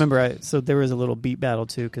yeah, But I remember, so there was a little beat battle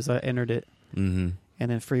too because I entered it, Mm-hmm.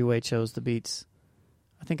 and then Freeway chose the beats.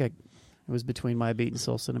 I think it was between my beat and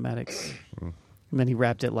Soul Cinematics, and then he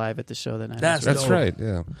rapped it live at the show that night. That's That's dope. right.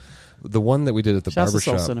 Yeah, the one that we did at the Shouts to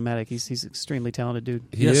Soul barbershop. Cinematic. He's extremely talented dude.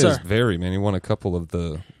 He Yes, is sir. very man. He won a couple of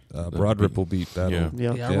the Broad beat- Ripple beat battle. Yeah.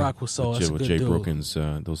 Yep. yeah, I Yeah. rock with Soul. That's a with good Jay dude. Brookins,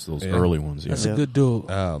 those Yeah. early ones. Yeah. That's Yeah. a good dude.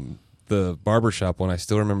 The barbershop one, I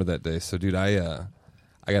still remember that day. So, dude, I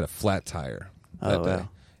got a flat tire that Oh, day, wow.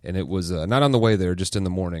 and it was not on the way there, just in the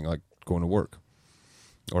morning, like going to work.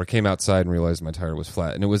 Or I came outside and realized my tire was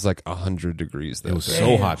flat, and it was like 100 degrees. That It was day.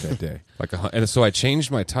 so hot that day. And so I changed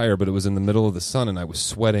my tire, but it was in the middle of the sun, and I was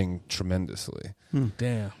sweating tremendously.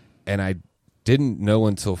 Damn. And I didn't know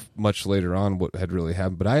until much later on what had really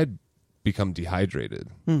happened, but I had become dehydrated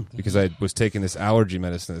because I was taking this allergy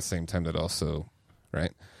medicine at the same time that also,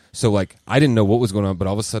 right? So like I didn't know what was going on, but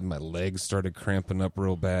all of a sudden my legs started cramping up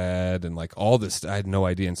real bad, and like all this, I had no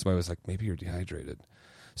idea. And somebody was like, "Maybe you're dehydrated."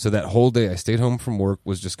 So that whole day, I stayed home from work,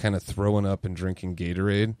 was just kind of throwing up and drinking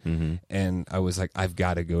Gatorade, and I was like, "I've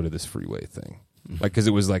got to go to this freeway thing." Like, because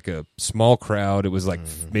it was like a small crowd. It was like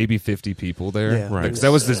maybe 50 people there. Yeah. Right. Like,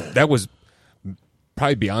 that was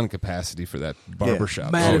probably beyond capacity for that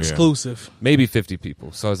barbershop. Mad exclusive. Maybe 50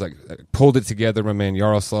 people. So I was like, I pulled it together. My man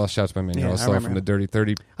Yaroslav, shouts to my man Yeah, I Yaroslav remember from the Dirty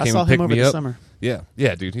 30. I Came saw and picked him over me the up. summer. Yeah,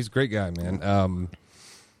 dude, he's a great guy, man.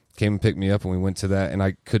 Came and picked me up, and we went to that, and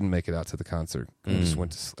I couldn't make it out to the concert. I just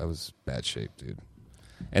went to. I was bad shape, dude.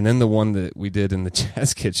 And then the one that we did in the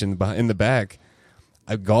Jazz Kitchen in the back,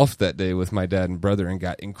 I golfed that day with my dad and brother and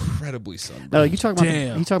got incredibly sunburned. No, you talking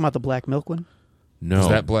Damn. about the black milk one? No. Was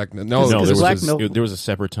that black? No, No, There was a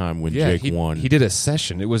separate time when yeah, Jake won. He did a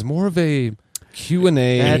session. It was more of a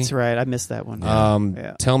Q&A. That's right. I missed that one.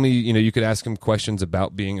 Yeah. Tell me, you could ask him questions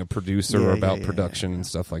about being a producer or about production and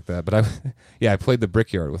stuff like that. But I played the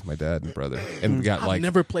Brickyard with my dad and brother, and got I've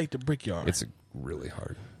never played the Brickyard. It's really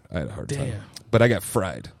hard. I had a hard Damn. time, but I got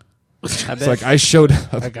fried. I It's bet. like I showed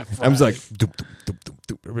up. I was like, fried. doop, doop, doop, doop,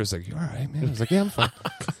 doop. Everybody was like, "You all right, man?" I was like, "Yeah, I'm fine."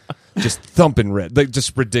 Just thumping red, like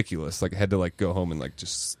just ridiculous. Like I had to like go home and like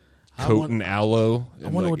just coat and aloe. I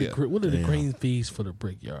wonder like, what are the green fees for the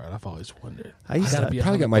Brickyard? I've always wondered. I used to- be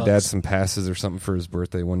probably got my dad $100. some passes or something for his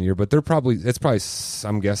birthday one year, but it's probably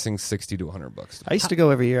I'm guessing $60 to $100. I used to go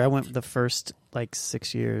every year. I went the first like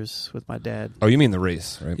 6 years with my dad. Oh, you mean the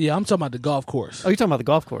race, right? Yeah, I'm talking about the golf course. Oh, you're talking about the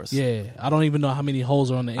golf course? Yeah, I don't even know how many holes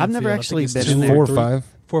are on the infield. I've never I think actually it's been two in there. 4 or 3. 5.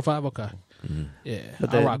 4 or 5, okay. Yeah,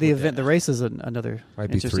 But I rock the with event, that. the race is another Might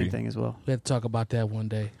be interesting 3. thing as well. We had to talk about that one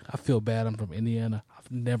day. I feel bad. I'm from Indiana.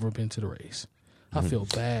 I've never been to the race. I feel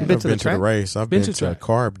bad. You been I've to the been to the track? race. I've Been been to to track.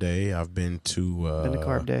 Carb Day. I've been to Been to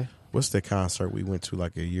Carb Day. what's the concert we went to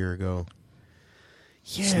like a year ago?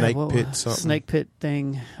 Yeah, Snake Pit something? Snake Pit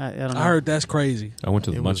thing. I don't know. I heard that's crazy. I went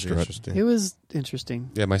to the It Mud was Strut. interesting. It was interesting.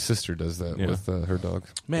 Yeah, my sister does that Yeah. with her dog.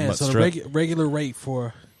 Man, Mutt so the strut. regular rate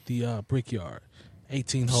for the Brickyard,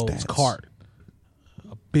 18 holes, Stats. cart,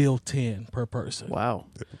 a bill 10 per person. Wow.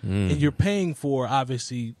 And you're paying for,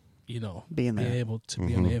 obviously, Being there. able to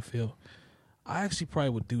be on the infield. I actually probably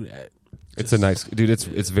would do that. It's a nice dude.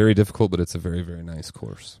 It's very difficult, but it's a very, very nice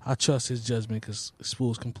course. I trust his judgment because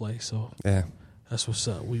schools can play, so Yeah, that's what's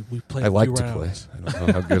up. We play. I like a few to play. rounds. I don't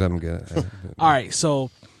know how good I'm good. at it. All right, so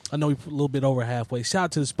I know we're a little bit over halfway. Shout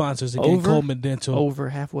out to the sponsors again, Over? Coleman Dental. Over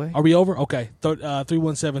halfway. Are we over? Okay.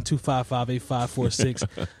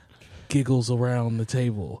 317-255-8546. Giggles around the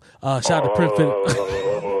table. Shout out to Print Fit.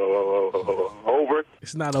 Over.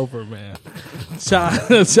 It's not over, man.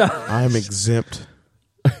 Shout I'm exempt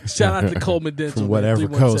out to Coleman Dental. From whatever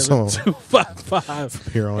goes on. 255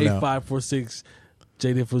 here on out. 8546.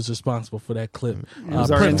 J-Diff was responsible for that clip. It was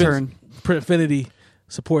our intern. Printfinity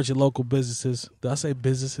supports your local businesses. Did I say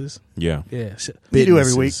businesses? Yeah. Yeah. We do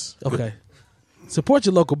every week. Businesses. Okay. Support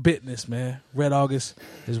your local business, man. Red August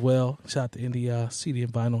as well. Shout out to Indie CD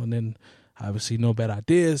and Vinyl. And then obviously No Bad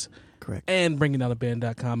Ideas. Correct. And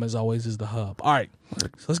bringingdowntheband.com as always is the hub. All right. So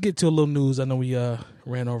let's get to a little news. I know we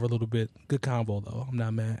ran over a little bit. Good convo though. I'm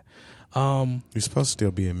not mad. You're supposed to still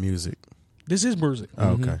be in music. This is music.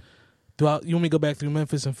 Oh, okay. You want me to go back through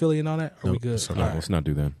Memphis and Philly and all that? Or we Nope, good? so All No, right. let's not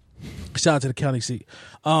do that. Shout out to the county seat.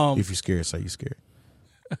 If you're scared, say you're scared.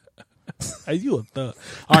 Hey, you a thug.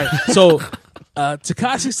 All right. So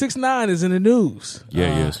Tekashi 6ix9ine is in the news.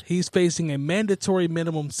 Yeah, he is. He's facing a mandatory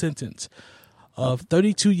minimum sentence of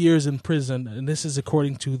 32 years in prison, and this is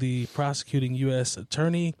according to the prosecuting U.S.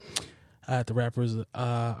 attorney at the rapper's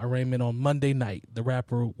arraignment on Monday night. The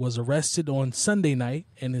rapper was arrested on Sunday night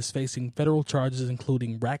and is facing federal charges,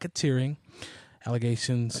 including racketeering,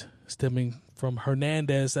 allegations stemming from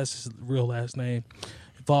Hernandez, that's his real last name,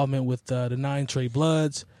 involvement with the 9 Trey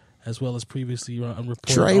Bloods, as well as previously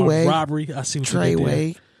unreported armed robbery. I see what you did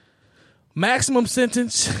there. Maximum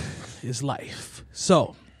sentence is life.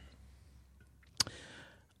 So,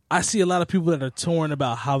 I see a lot of people that are torn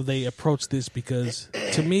about how they approach this because,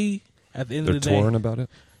 to me, at the end They're of the day, torn about it.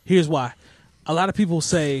 here's why. A lot of people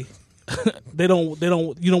say you don't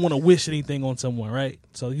want to wish anything on someone, right?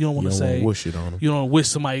 So you don't want to say Whoosh it on them. you don't wish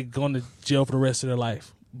somebody going to jail for the rest of their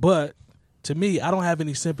life. But to me, I don't have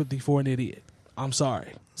any sympathy for an idiot. I'm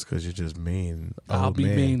sorry. It's because you're just mean. I'll old be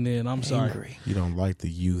man. mean then. I'm sorry. Angry. You don't like the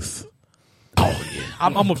youth.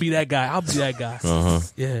 I'm gonna be that guy. I'll be that guy.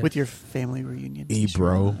 Yeah. With your family reunion.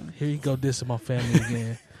 Bro. Here you go dissing my family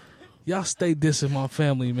again. Y'all stay dissing my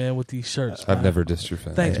family, man, with these shirts. I've never dissed your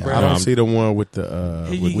family. Thanks, bro. I don't see the one with the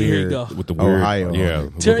weird with the weird Ohio. Yeah,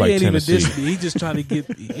 Terry like ain't even Tennessee. dissing me. He's just trying to get,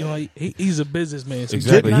 he's a businessman. So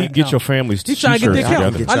Exactly. He get your family's He's trying to get the t-shirts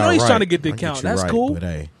account. together. I know he's Right. trying to get the I'll account. you That's right, cool. But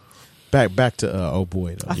hey, back to oh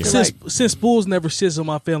boy though. Yeah. Since Spools never shits on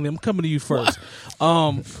my family, I'm coming to you first.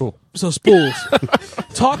 Cool. So Spools,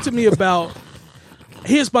 talk to me about.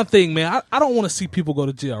 Here's my thing, man. I don't want to see people go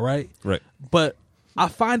to jail, right? Right. But I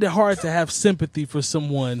find it hard to have sympathy for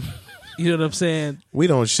someone. You know what I'm saying? We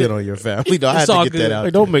don't shit on your family. I had It's all to get good. that out.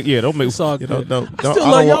 Hey, don't make It's all You know, good. don't, I still I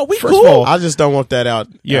love don't y'all. want- We first cool. of all, I just don't want that out.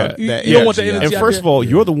 Yeah. You don't want the energy And out first there. of all,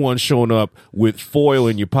 you're the one showing up with foil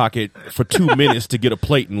in your pocket for 2 minutes to get a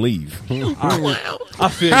plate and leave. I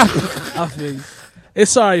feel you. I feel you. It's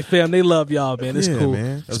sorry, fam. They love y'all, man. It's Yeah, cool.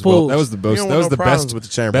 man. That Spools. was the We most. don't That want was no the problems best with the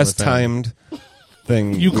Chamberlain best family. timed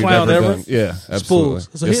thing You we've clown ever ever? done. Yeah, absolutely. Spools.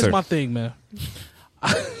 So Yes, here's sir. my thing, man.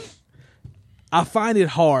 I find it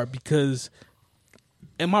hard because,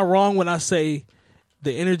 am I wrong when I say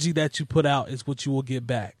the energy that you put out is what you will get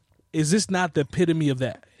back? Is this not the epitome of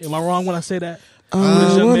that? Am I wrong when I say that?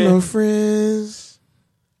 This young man? friends.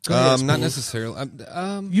 Go ahead, Not Spools. necessarily.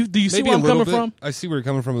 Do you see maybe where a I'm little coming bit. from? I see where you're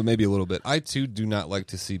coming from, but maybe a little bit. I too do not like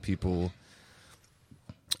to see people's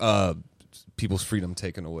freedom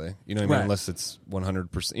taken away. You know what I mean? Right. Unless it's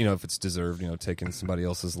 100%. You know, if it's deserved. You know, taking somebody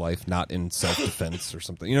else's life, not in self-defense or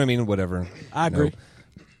something. You know what I mean? Whatever. I You know, agree.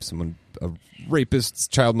 someone, a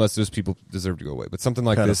rapist, child molesters, people deserve to go away. But something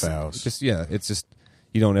like this, Pedophiles. it's just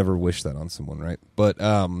you don't ever wish that on someone, right? But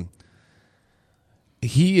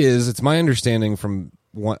it's my understanding from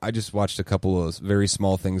one. I just watched a couple of very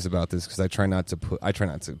small things about this because I try not to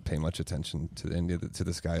pay much attention to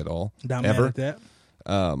this guy at all. Not ever. mad at that.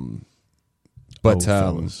 But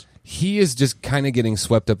fellas. he is just kind of getting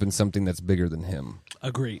swept up in something that's bigger than him.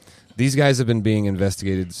 Agreed. These guys have been being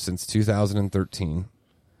investigated since 2013.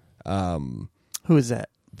 Who is that?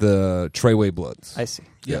 The Treyway Bloods. I see.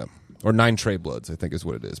 Yeah. Or 9 Trey Bloods, I think is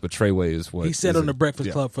what it is. But Treyway is what He said is on it? the Breakfast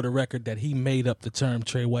Yeah. Club, for the record, that he made up the term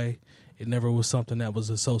Treyway. It never was something that was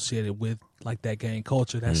associated with like that gang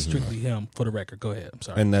culture. That's strictly him. For the record, go ahead. I'm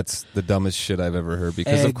sorry. And that's the dumbest shit I've ever heard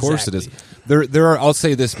because of course it is. Exactly. There are. I'll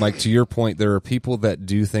say this, Mike. To your point, there are people that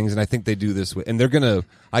do things, and I think they do this with, and they're gonna.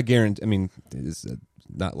 I guarantee. I mean, it's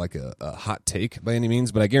not like a hot take by any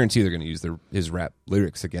means, but I guarantee they're gonna use his rap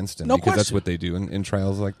lyrics against him No because that's question. what they do in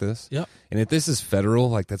trials like this. Yep. And if this is federal,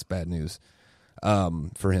 like that's bad news.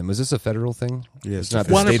 For him, is this a federal thing? Yeah, It's not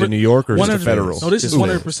the state of 100% New York, or is it 100% federal? No, this is Ooh.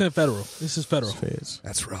 100% federal. This is federal. Feds.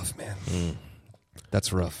 That's rough, man.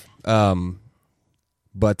 That's rough.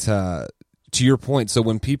 But to your point, so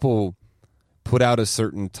when people put out a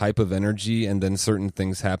certain type of energy and then certain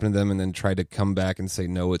things happen to them and then try to come back and say,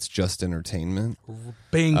 no, it's just entertainment.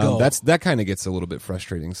 Bingo. That kind of gets a little bit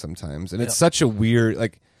frustrating sometimes. And it's such a weird,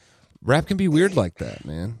 like, rap can be weird like that,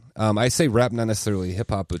 man. I say rap, not necessarily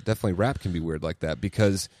hip hop, but definitely rap can be weird like that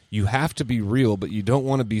because you have to be real, but you don't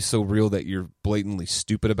want to be so real that you're blatantly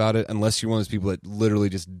stupid about it unless you're one of those people that literally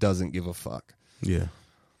just doesn't give a fuck. Yeah.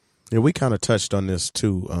 Yeah, we kind of touched on this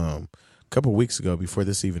too a couple of weeks ago before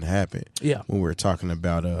this even happened. Yeah. When we were talking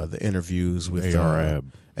about the interviews with AR-AB.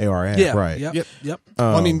 AR-AB, Yeah. right. Yep.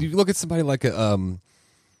 Well, I mean, you look at somebody like remember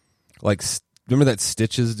that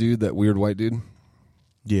Stitches dude, that weird white dude?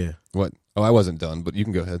 Yeah. What? Oh, I wasn't done, but you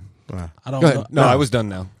can go ahead. I don't Go know. ahead. No, I was done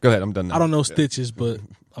now. Go ahead. I'm done now. I don't know Stitches, but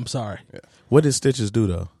I'm sorry. What did Stitches do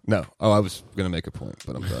though? No. Oh, I was going to make a point,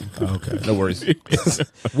 but I'm done. Okay. No worries.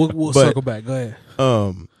 We'll But- circle back. Go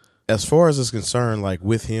ahead. As far as it's concerned, like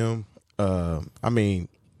with him, I mean,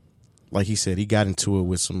 like he said, he got into it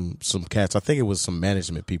with some cats. I think it was some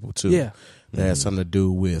management people too. Yeah. That had something to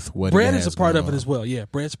do with what Brad he is has a part going of it on. as well. Yeah,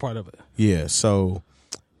 Brad's part of it. Yeah, so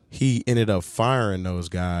he ended up firing those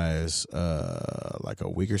guys like a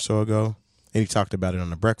week or so ago, and he talked about it on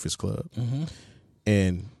the Breakfast Club. Mm-hmm.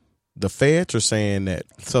 And the feds are saying that.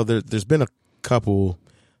 So there's been a couple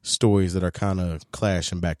stories that are kind of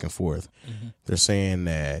clashing back and forth. Mm-hmm. They're saying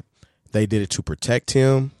that they did it to protect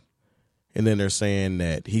him, and then they're saying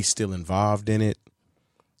that he's still involved in it.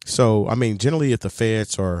 So I mean, generally, if the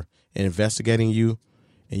feds are investigating you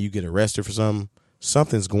and you get arrested for something,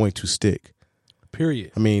 something's going to stick.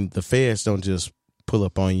 Period. I mean, the feds don't just pull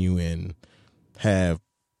up on you and have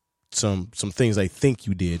some things they think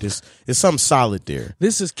you did. It's something solid there.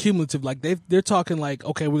 This is cumulative. Like they're talking like,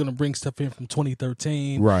 okay, we're gonna bring stuff in from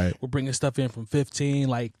 2013. Right. We're bringing stuff in from 15.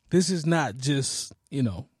 Like this is not just Yeah,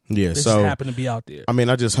 This so just happened to be out there. I mean,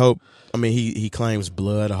 I just hope. I mean, he claims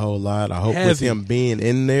blood a whole lot. I hope with Heavy. him being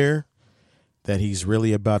in there that he's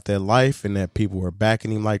really about that life and that people are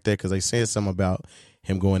backing him like that, because they said something about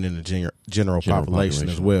him going in the general population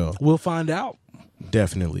as well. We'll find out.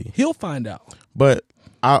 Definitely. He'll find out. But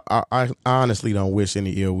I honestly don't wish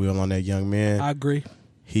any ill will on that young man. I agree.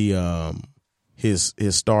 He his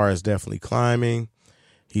star is definitely climbing.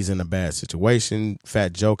 He's in a bad situation.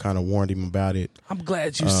 Fat Joe kind of warned him about it. I'm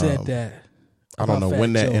glad you said that. I don't know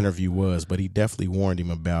when that interview was, but he definitely warned him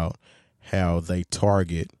about how they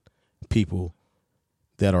target people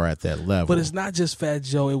that are at that level. But it's not just Fat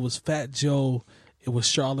Joe. It was Fat Joe. It was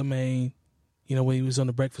Charlemagne. You know, when he was on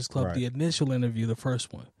the Breakfast Club, the initial interview, the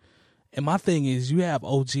first one. And my thing is, you have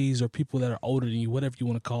OGs or people that are older than you, whatever you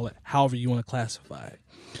want to call it, however you want to classify it.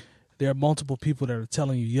 There are multiple people that are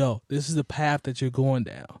telling you, yo, this is the path that you're going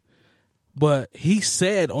down. But he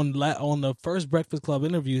said on the first Breakfast Club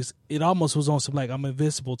interviews, it almost was on some like I'm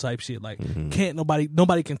invincible type shit. Like can't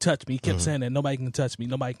nobody can touch me. He kept saying that nobody can touch me.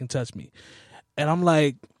 Nobody can touch me. And I'm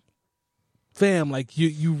like, fam, like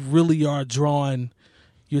you really are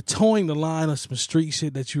you're towing the line of some street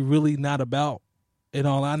shit that you're really not about, in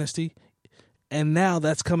all honesty. And now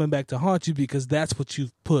that's coming back to haunt you because that's what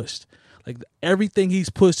you've pushed. Like everything he's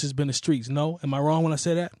pushed has been the streets. No, am I wrong when I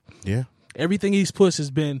say that? Yeah. Everything he's pushed has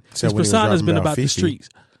been his persona has been about the streets.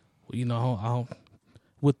 Well, you know,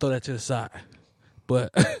 we'll throw that to the side.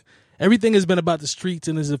 But everything has been about the streets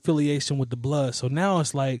and his affiliation with the blood. So now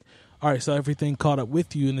it's like, all right, so everything caught up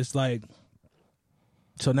with you, and it's like,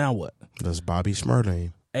 so now what? That's Bobby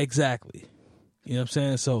Shmurda. Exactly. You know what I'm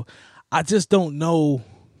saying? So I just don't know.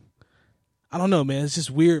 I don't know, man. It's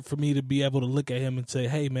just weird for me to be able to look at him and say,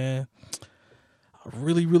 hey, man, I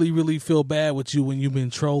really, really, really feel bad with you when you've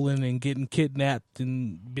been trolling and getting kidnapped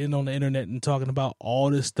and been on the internet and talking about all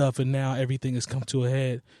this stuff, and now everything has come to a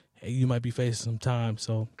head. Hey, you might be facing some time,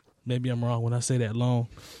 so maybe I'm wrong when I say that long.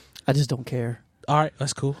 I just don't care. All right,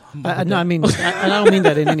 that's cool. I don't mean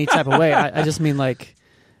that in any type of way. I just mean like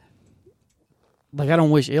I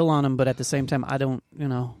don't wish ill on him, but at the same time, I don't,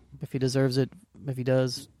 if he deserves it, if he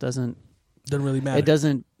doesn't really matter. It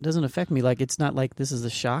doesn't affect me. Like, it's not like this is a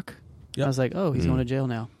shock. Yep. I was like, oh, he's going to jail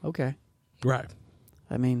now. Okay. Right.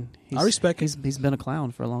 I mean, I respect he's been a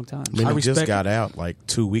clown for a long time. I mean, he just got out like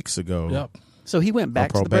 2 weeks ago. Yep. So he went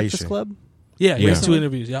back to the Breakfast Club? Yeah, he has 2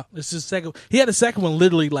 interviews. Yeah. This is second. He had a second one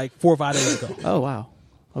literally like 4 or 5 days ago. Oh, wow.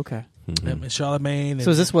 Okay. And Charlemagne.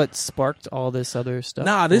 So is this what sparked all this other stuff?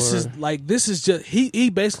 Nah, this is just he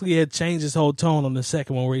basically had changed his whole tone on the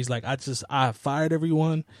second one where he's like, I fired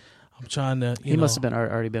everyone. I'm trying to. He must have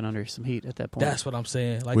already been under some heat at that point. That's what I'm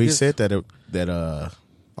saying. Like he said that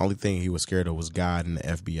only thing he was scared of was God and the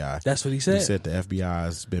FBI. That's what he said. He said the FBI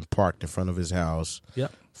has been parked in front of his house.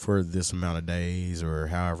 Yep. For this amount of days or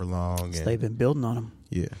however long. So they've been building on him.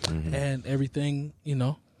 Yeah. And everything,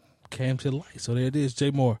 came to light. So there it is.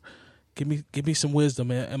 Jay Moore, give me some wisdom,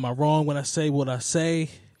 man. Am I wrong when I say what I say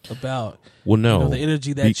about the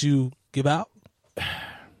energy that you give out?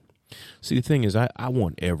 See, the thing is, I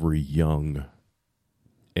want every young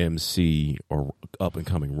MC or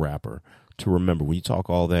up-and-coming rapper to remember when you talk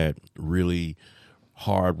all that really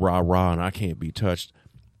hard rah-rah and I can't be touched,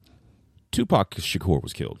 Tupac Shakur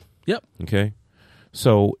was killed. Yep. Okay?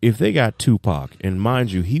 So if they got Tupac, and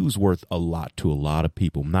mind you, he was worth a lot to a lot of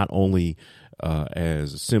people, not only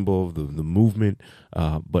as a symbol of the movement,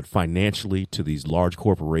 but financially to these large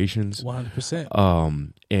corporations.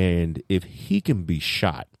 100%. And if he can be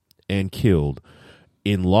shot and killed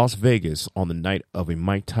in Las Vegas on the night of a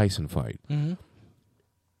Mike Tyson fight,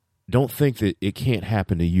 don't think that it can't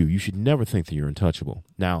happen to you. You should never think that you're untouchable.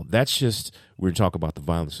 Now, that's just, we're talking about the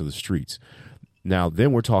violence of the streets. Now,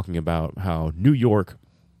 then we're talking about how New York,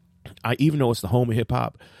 even though it's the home of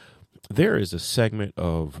hip-hop, there is a segment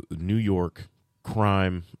of New York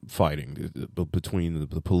crime fighting between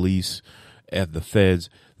the police and the feds.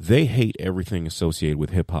 They hate everything associated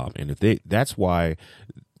with hip-hop. And that's why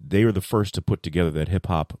they are the first to put together that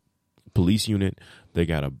hip-hop police unit. They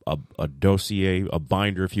got a dossier, a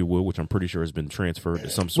binder, if you will, which I'm pretty sure has been transferred to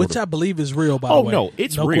some sort Which I believe is real, by the way. Oh, no,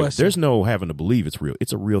 it's no real. Question. There's no having to believe it's real.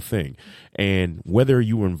 It's a real thing. And whether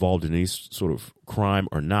you were involved in any sort of crime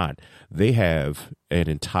or not, they have an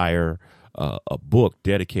entire a book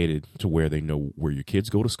dedicated to where they know where your kids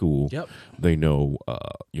go to school. Yep. They know,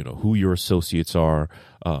 who your associates are,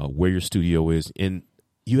 where your studio is. And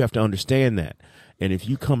you have to understand that. And if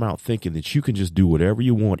you come out thinking that you can just do whatever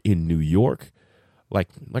you want in New York, like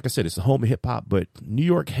I said, it's the home of hip hop, but New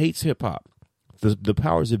York hates hip hop. The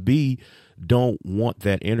powers that be don't want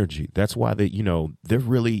that energy. That's why there's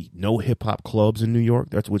really no hip hop clubs in New York.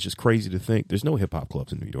 Which is crazy to think. There's no hip hop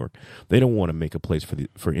clubs in New York. They don't want to make a place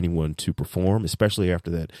for anyone to perform, especially after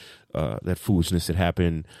that foolishness that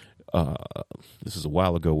happened this is a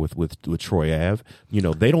while ago with Troy Ave. You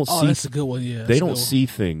know, they don't see. That's a good one. Yeah, they don't see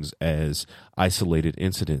things as isolated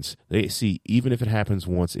incidents. They see, even if it happens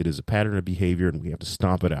once, it is a pattern of behavior, and we have to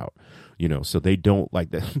stomp it out. You know, so they don't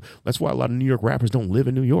like that. That's why a lot of New York rappers don't live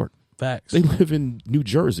in New York. Facts. They live in New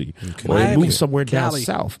Jersey, or they Miami, move somewhere Cali. down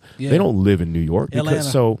south. Yeah. They don't live in New York. Atlanta.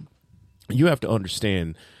 So you have to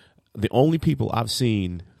understand, the only people I've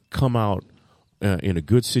seen come out in a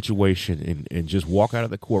good situation and just walk out of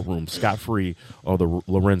the courtroom scot-free are the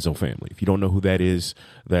Lorenzo family. If you don't know who that is,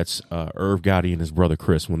 that's Irv Gotti and his brother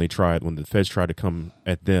Chris. When the feds tried to come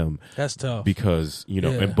at them, that's tough. Because, you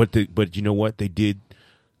know, Yeah. but you know what, they did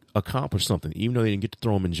accomplish something. Even though they didn't get to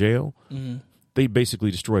throw him in jail, they basically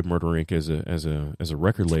destroyed Murder Inc. as a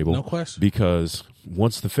record label. No question. Because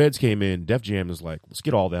once the feds came in, Def Jam is like, let's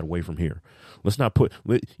get all that away from here. Let's not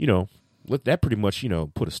let that pretty much,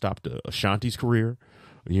 put a stop to Ashanti's career.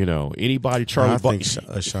 You know, anybody, Charlie. I think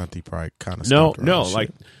Ashanti probably kind of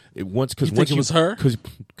once because you think it was her?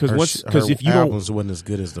 Because if you albums don't, wasn't as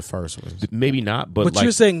good as the first ones. maybe not. But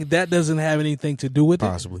you're saying that doesn't have anything to do with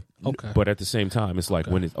Possibly. it? Okay. But at the same time, it's like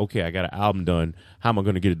when it's okay, I got an album done. How am I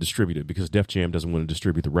going to get it distributed? Because Def Jam doesn't want to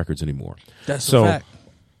distribute the records anymore. That's so, a fact.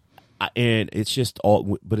 And it's just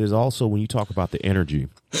all. But it's also when you talk about the energy.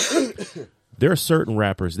 There are certain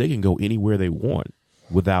rappers, they can go anywhere they want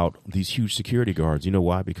without these huge security guards. You know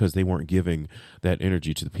why? Because they weren't giving that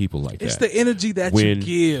energy to the people like It's that. the energy that you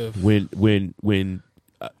give.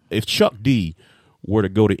 If Chuck D were to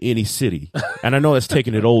go to any city, and I know that's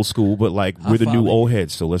taking it old school, but like we're the new old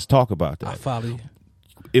heads, so let's talk about that. I follow you.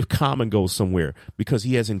 If Common goes somewhere, because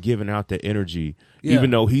he hasn't given out that energy, Yeah.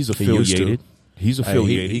 even though he's affiliated. He's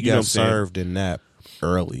affiliated. He you know got what I'm saying? served in that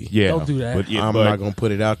early. Yeah, Don't do that. But, I'm not going to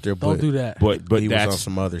put it out there, but Don't do that. But he was that's on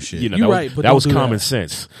some other shit. You know, You're that right, was, but that don't was do common that.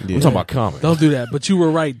 sense. Yeah. I'm talking about Common. Don't do that. But you were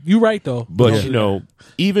right. You right though. But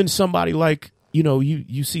even somebody like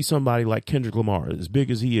you see somebody like Kendrick Lamar, as big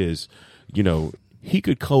as he is, he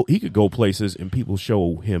could go places and people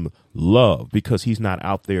show him love because he's not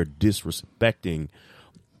out there disrespecting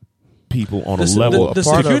people on a level. The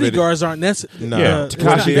security guards aren't necessary. No. Yeah,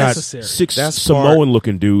 Tekashi got necessary. six That's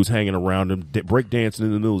Samoan-looking dudes hanging around him, breakdancing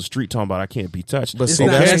in the middle of the street, talking about "I can't be touched." But It's see,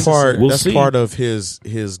 not that's necessary. part. We'll that's see. part of his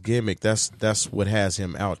gimmick. That's what has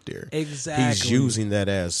him out there. Exactly. He's using that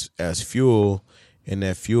as fuel, and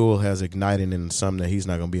that fuel has ignited in something that he's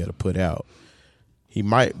not going to be able to put out. He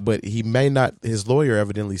might, but he may not. His lawyer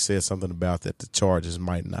evidently said something about that. The charges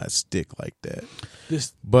might not stick like that.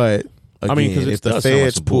 But again, 'cause it if the does sound like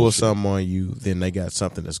feds some pull bullshit. something on you, then they got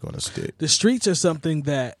something that's going to stick. The streets are something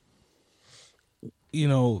that,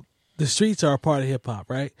 the streets are a part of hip hop,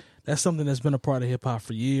 right? That's something that's been a part of hip hop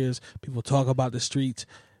for years. People talk about the streets,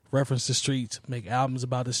 reference the streets, make albums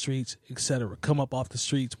about the streets, etc. Come up off the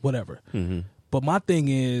streets, whatever. Mm-hmm. But my thing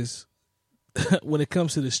is, when it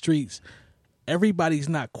comes to the streets, everybody's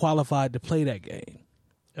not qualified to play that game.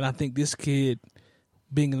 And I think this kid,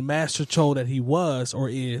 being the master troll that he was or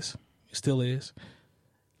is, still is,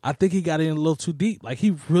 I think he got in a little too deep. Like,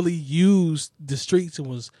 he really used the streets and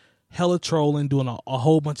was hella trolling, doing a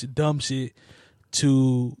whole bunch of dumb shit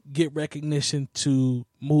to get recognition, to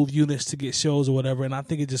move units, to get shows or whatever. And I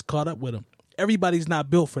think it just caught up with him. Everybody's not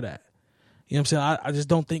built for that. You know what I'm saying? I just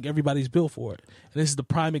don't think everybody's built for it. And this is the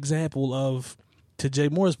prime example of, to Jay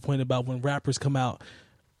Moore's point about when rappers come out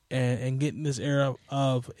and get in this era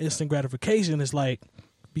of instant gratification, it's like,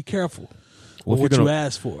 be careful with what you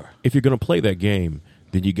ask for. If you're going to play that game,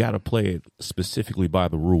 then you got to play it specifically by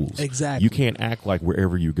the rules. Exactly. You can't act like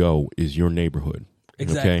wherever you go is your neighborhood.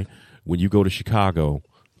 Exactly. Okay? When you go to Chicago,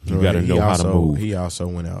 you got to know how to move. He also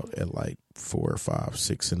went out at like 4 or 5,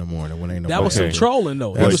 6 in the morning when ain't no. That was some Okay. trolling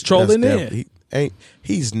though. He was trolling in.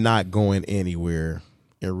 He's not going anywhere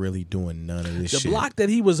and really doing none of this The shit. block that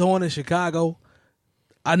he was on in Chicago,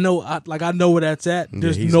 I know where that's at.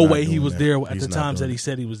 There's he's no not way he doing was that. there at He's the not times that doing he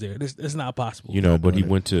said he was there. It's not possible. But he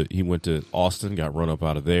doing went to Austin, got run up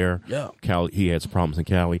out of there. Yeah. Cali, he had some problems in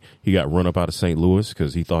Cali. He got run up out of St. Louis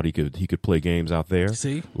because he thought he could play games out there.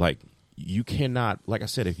 See? Like, you cannot, like I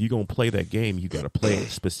said, if you're gonna play that game, you got to play it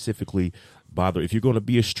specifically by the. If you're gonna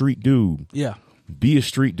be a street dude, Yeah. be a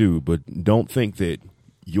street dude, but don't think that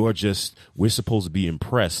we're supposed to be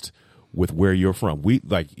impressed with where you're from.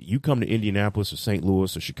 You come to Indianapolis or St.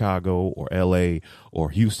 Louis or Chicago or LA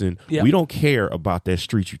or Houston. Yeah. We don't care about that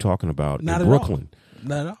street you're talking about Not in at Brooklyn. all.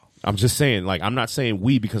 Not at all. I'm just saying, like, I'm not saying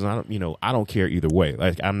we because I don't care either way.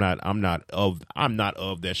 Like, I'm not of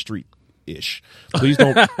that street ish. Please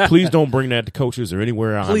don't bring that to coaches or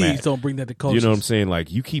anywhere I'm at. Please don't bring that to coaches. You know what I'm saying?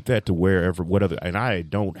 Like, you keep that to wherever, whatever. And I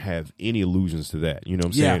don't have any illusions to that. You know what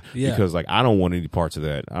I'm saying? Yeah. Because like, I don't want any parts of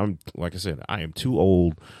that. I'm like I said, I am too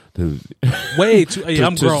old to way too. Yeah,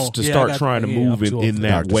 I'm grown to start trying to move in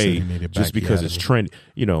that way just because it's trendy.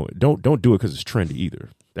 You know, don't do it because it's trendy either.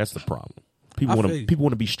 That's the problem. People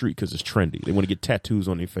want to be street because it's trendy. They want to get tattoos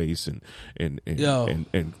on their face and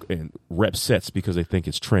rep sets because they think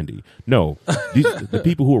it's trendy. No, the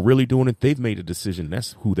people who are really doing it, they've made a decision.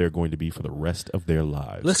 That's who they're going to be for the rest of their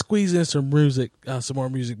lives. Let's squeeze in some music, some more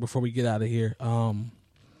music before we get out of here.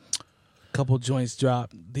 Couple joints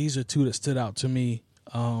dropped. These are two that stood out to me.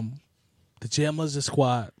 The Jamlas the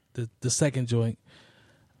Squad, the second joint.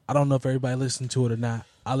 I don't know if everybody listened to it or not.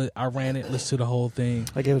 I ran it, listened to the whole thing.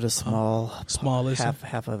 I gave it a small listen.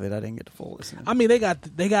 Half of it. I didn't get the full listen. I mean, they got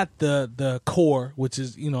the core, which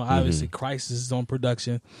is, you know, obviously Crisis is on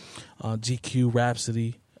production, GQ,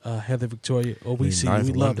 Rhapsody, Heather Victoria, OBC.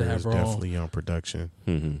 We'd love to have her definitely on production.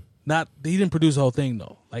 Mm-hmm. He didn't produce the whole thing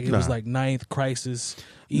though. Like it was like Ninth, Crisis.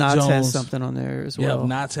 Knots has something on there as well. Yeah,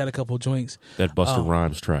 Knots had a couple joints. That Busta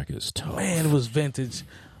Rhymes track is tough. Man, it was vintage.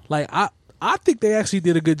 Like I think they actually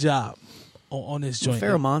did a good job on this joint.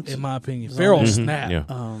 Pheromone, in my opinion. Pheromone snap.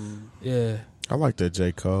 Yeah. Yeah. I like that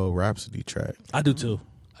J. Cole Rhapsody track. I do too.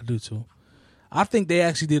 I think they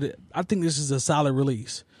actually did it. I think this is a solid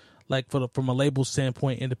release. Like from a label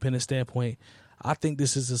standpoint, independent standpoint, I think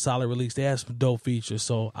this is a solid release. They have some dope features,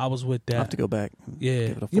 so I was with that. I have to go back.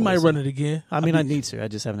 Yeah, you might run it again. I mean, I need to. I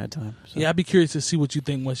just haven't had time. So. Yeah, I'd be curious to see what you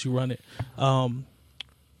think once you run it.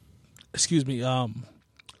 Excuse me,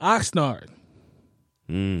 Oxnard.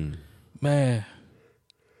 Man,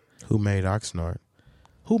 who made Oxnard?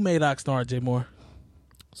 Who made Oxnard? Jay Moore.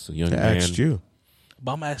 It's a young I man. asked you.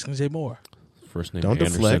 But I'm asking Jay Moore. First name Don't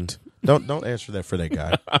Anderson. deflect. Don't answer that for that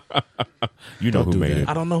guy. You know who made it.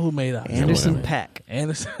 I don't know who made Oxnard. Anderson .Paak.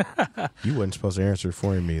 Anderson. You wasn't supposed to answer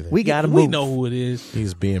for him either. We got to move. We know who it is.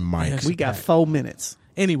 He's being Mike. Anderson We got .Paak. 4 minutes.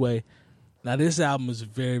 Anyway, now this album is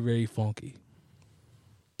very, very funky.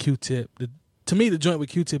 Q-Tip. To me, the joint with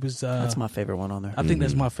Q-Tip is... that's my favorite one on there. I think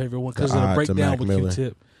that's my favorite one because The of the Odd to breakdown Mac with Miller.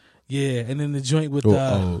 Q-Tip. Yeah, and then the joint with...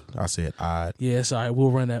 I said odd. Yeah, it's all right.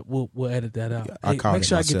 We'll run that. We'll edit that out. I caught make it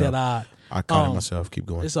sure I get myself. that odd. I caught it myself. Keep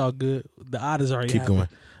going. It's all good. The odd is already Keep happened. going.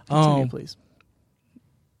 Continue, please.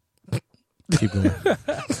 Keep going.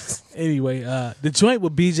 Anyway, the joint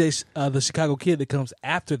with BJ, the Chicago Kid, that comes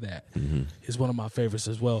after that is one of my favorites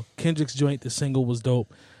as well. Kendrick's joint, the single was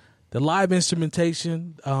dope. The live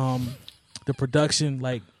instrumentation, the production,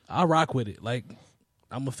 like, I rock with it. Like,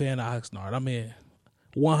 I'm a fan of Oxnard. I'm in.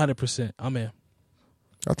 100%. I'm in.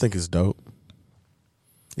 I think it's dope.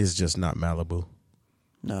 It's just not Malibu.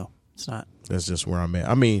 No, it's not. That's just where I'm at.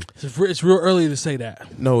 I mean, It's real early to say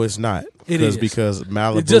that. no, it's not. It is. Because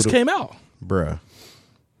Malibu. It just came out. Bruh.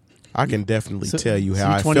 I can definitely So- tell you so how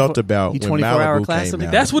you I 24 felt about you when 24-hour Malibu class came of me?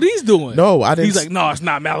 out. That's what he's doing. No, I didn't. He's like, no, it's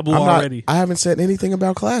not Malibu I'm already. I haven't said anything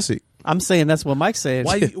about Classic. I'm saying that's what Mike said.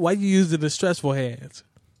 Why you use it as stressful hands?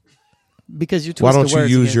 Because you Why twist don't the you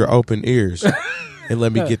words use again. your open ears and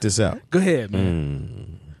let me get this out? Go ahead,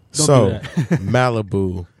 man. Don't So do that.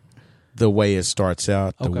 Malibu, the way it starts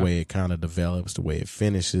out, the Okay. way it kind of develops, the way it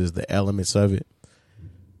finishes, the elements of it,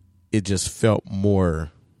 it just felt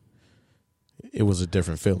more. It was a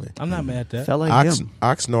different feeling. I'm not mad at that. Felt like him.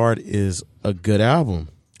 Oxnard is a good album.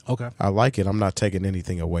 Okay. I like it. I'm not taking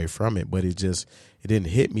anything away from it, but it didn't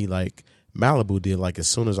hit me like Malibu did. Like as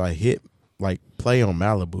soon as I hit like play on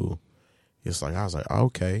Malibu, it's like I was like, oh,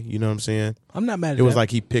 okay, you know what I'm saying? I'm not mad at It was that.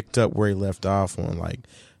 like he picked up where he left off on like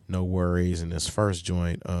No Worries in his first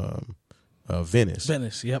joint, Venice.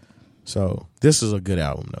 Venice, yep. So this is a good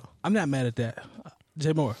album though. I'm not mad at that.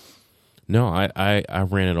 Jay Moore. No, I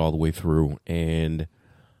ran it all the way through, and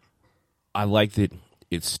I liked it.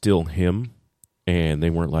 It's still him, and they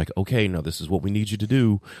weren't like, okay, now this is what we need you to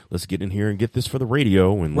do. Let's get in here and get this for the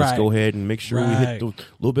radio, and let's Right. go ahead and make sure we Right. hit a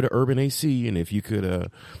little bit of urban AC, and if you could,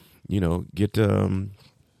 get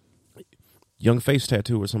Young Face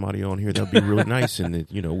Tattoo or somebody on here, that'd be really nice, and that,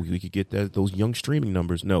 we could get those young streaming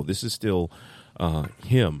numbers. No, this is still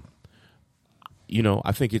him.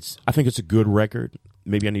 I think it's a good record.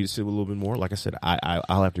 Maybe I need to sit with a little bit more. Like I said,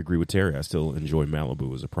 I'll have to agree with Terry. I still enjoy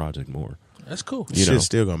Malibu as a project more. That's cool. Shit's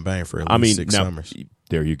still gonna bang for at least 6 summers.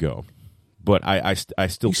 There you go. But I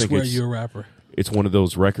still You think swear you're a rapper. it's one of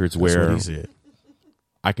those records That's where what he said.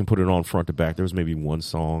 I can put it on front to back. There was maybe one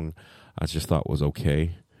song I just thought was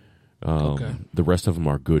okay. Okay. The rest of them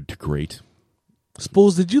are good to great.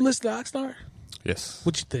 Spools, did you listen to Oxnard? Yes.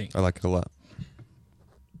 What you think? I like it a lot.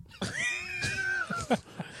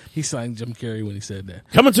 He sang Jim Carrey when he said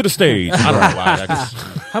that. Coming to the stage. I don't know why.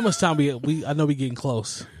 How much time we? I know we getting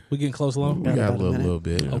close. We getting close, along. We got a little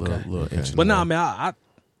bit. Okay. Little But no, man,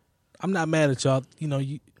 I'm not mad at y'all. You know,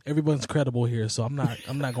 everyone's credible here, so I'm not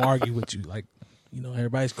gonna argue with you. Like, you know,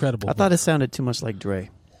 everybody's credible. I thought it sounded too much like Dre.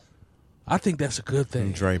 I think that's a good thing.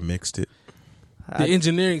 And Dre mixed it. The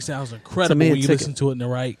engineering sounds incredible when you listen to it in the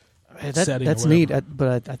right setting. That's neat,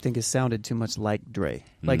 but I think it sounded too much like Dre.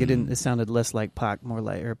 Like it didn't. It sounded less like Pac, more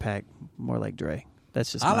like Pac, more like Dre.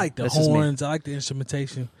 That's just. I like the horns. I like the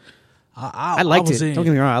instrumentation. I liked it. Don't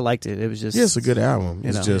get me wrong. I liked it. It was just. Yeah, it's a good album.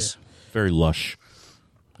 It's just very lush,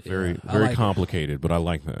 very complicated. But I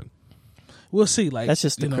like that. We'll see. Like that's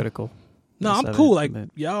just the critical. No, I'm cool. Like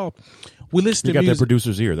y'all, we listen to music. You got that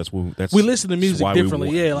producer's ear. That's we listen to music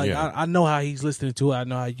differently. I know how he's listening to it. I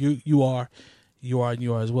know how you are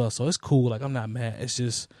as well. So it's cool. Like I'm not mad. It's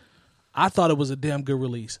just I thought it was a damn good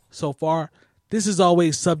release so far. This is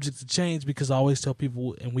always subject to change because I always tell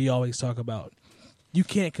people, and we always talk about, you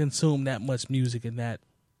can't consume that much music in that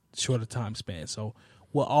short a time span. So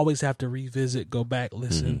we'll always have to revisit, go back,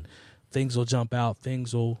 listen. Mm-hmm. Things will jump out.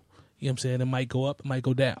 Things will, you know what I'm saying? It might go up. It might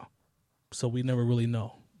go down. So we never really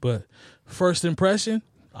know. But first impression,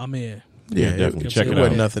 I'm in. Yeah, definitely. Check it out. It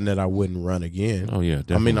wasn't nothing that I wouldn't run again. Oh, yeah,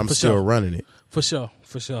 definitely. I mean, I'm still running it. For sure.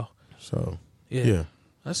 So, yeah.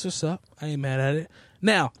 That's what's up. I ain't mad at it.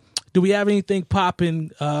 Now, do we have anything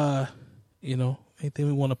popping, anything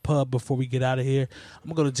we want to pub before we get out of here?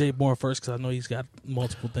 I'm going to go to Jay Moore first because I know he's got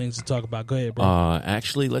multiple things to talk about. Go ahead, bro.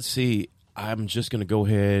 Actually, let's see. I'm just going to go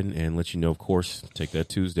ahead and let you know, of course, take that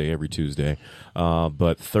Tuesday, every Tuesday.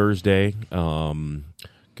 But Thursday,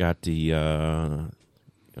 got the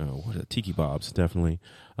Tiki Bobs, definitely.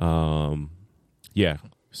 Since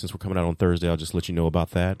we're coming out on Thursday, I'll just let you know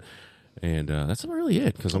about that. And that's really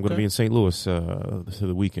it, because I'm going to be in St. Louis for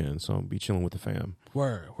the weekend, so I'll be chilling with the fam.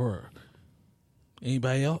 Word.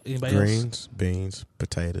 Anybody else? Greens, beans,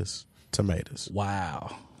 potatoes, tomatoes.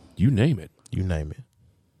 Wow. You name it.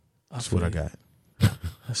 That's what I got.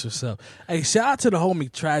 That's what's up. Hey, shout out to the homie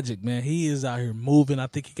Tragic, man. He is out here moving. I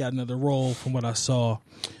think he got another role from what I saw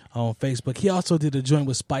on Facebook. He also did a joint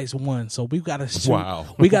with Spice One. So we've got to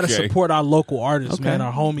support our local artists, man,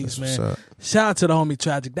 our homies, man. Shout out to the homie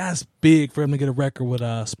Tragic. That's big for him to get a record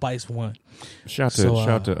with Spice One. Shout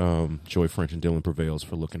out to Joy French and Dylan Prevails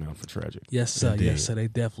for looking out for Tragic. Yes, sir. Indeed. Yes, sir. They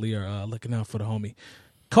definitely are looking out for the homie.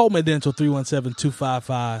 Coleman Dental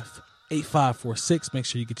 317-255-8546. Make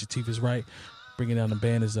sure you get your teeth right. Bringing down the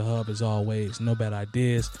band is the hub as always. No Bad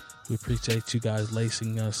Ideas. We appreciate you guys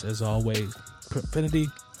lacing us as always. Infinity,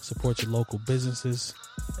 support your local businesses.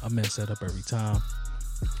 I'm in set up every time.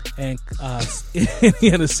 And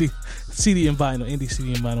Indiana CD and Vinyl, Indie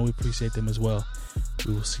CD and Vinyl, we appreciate them as well.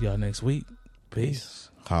 We will see y'all next week. Peace.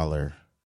 Holler.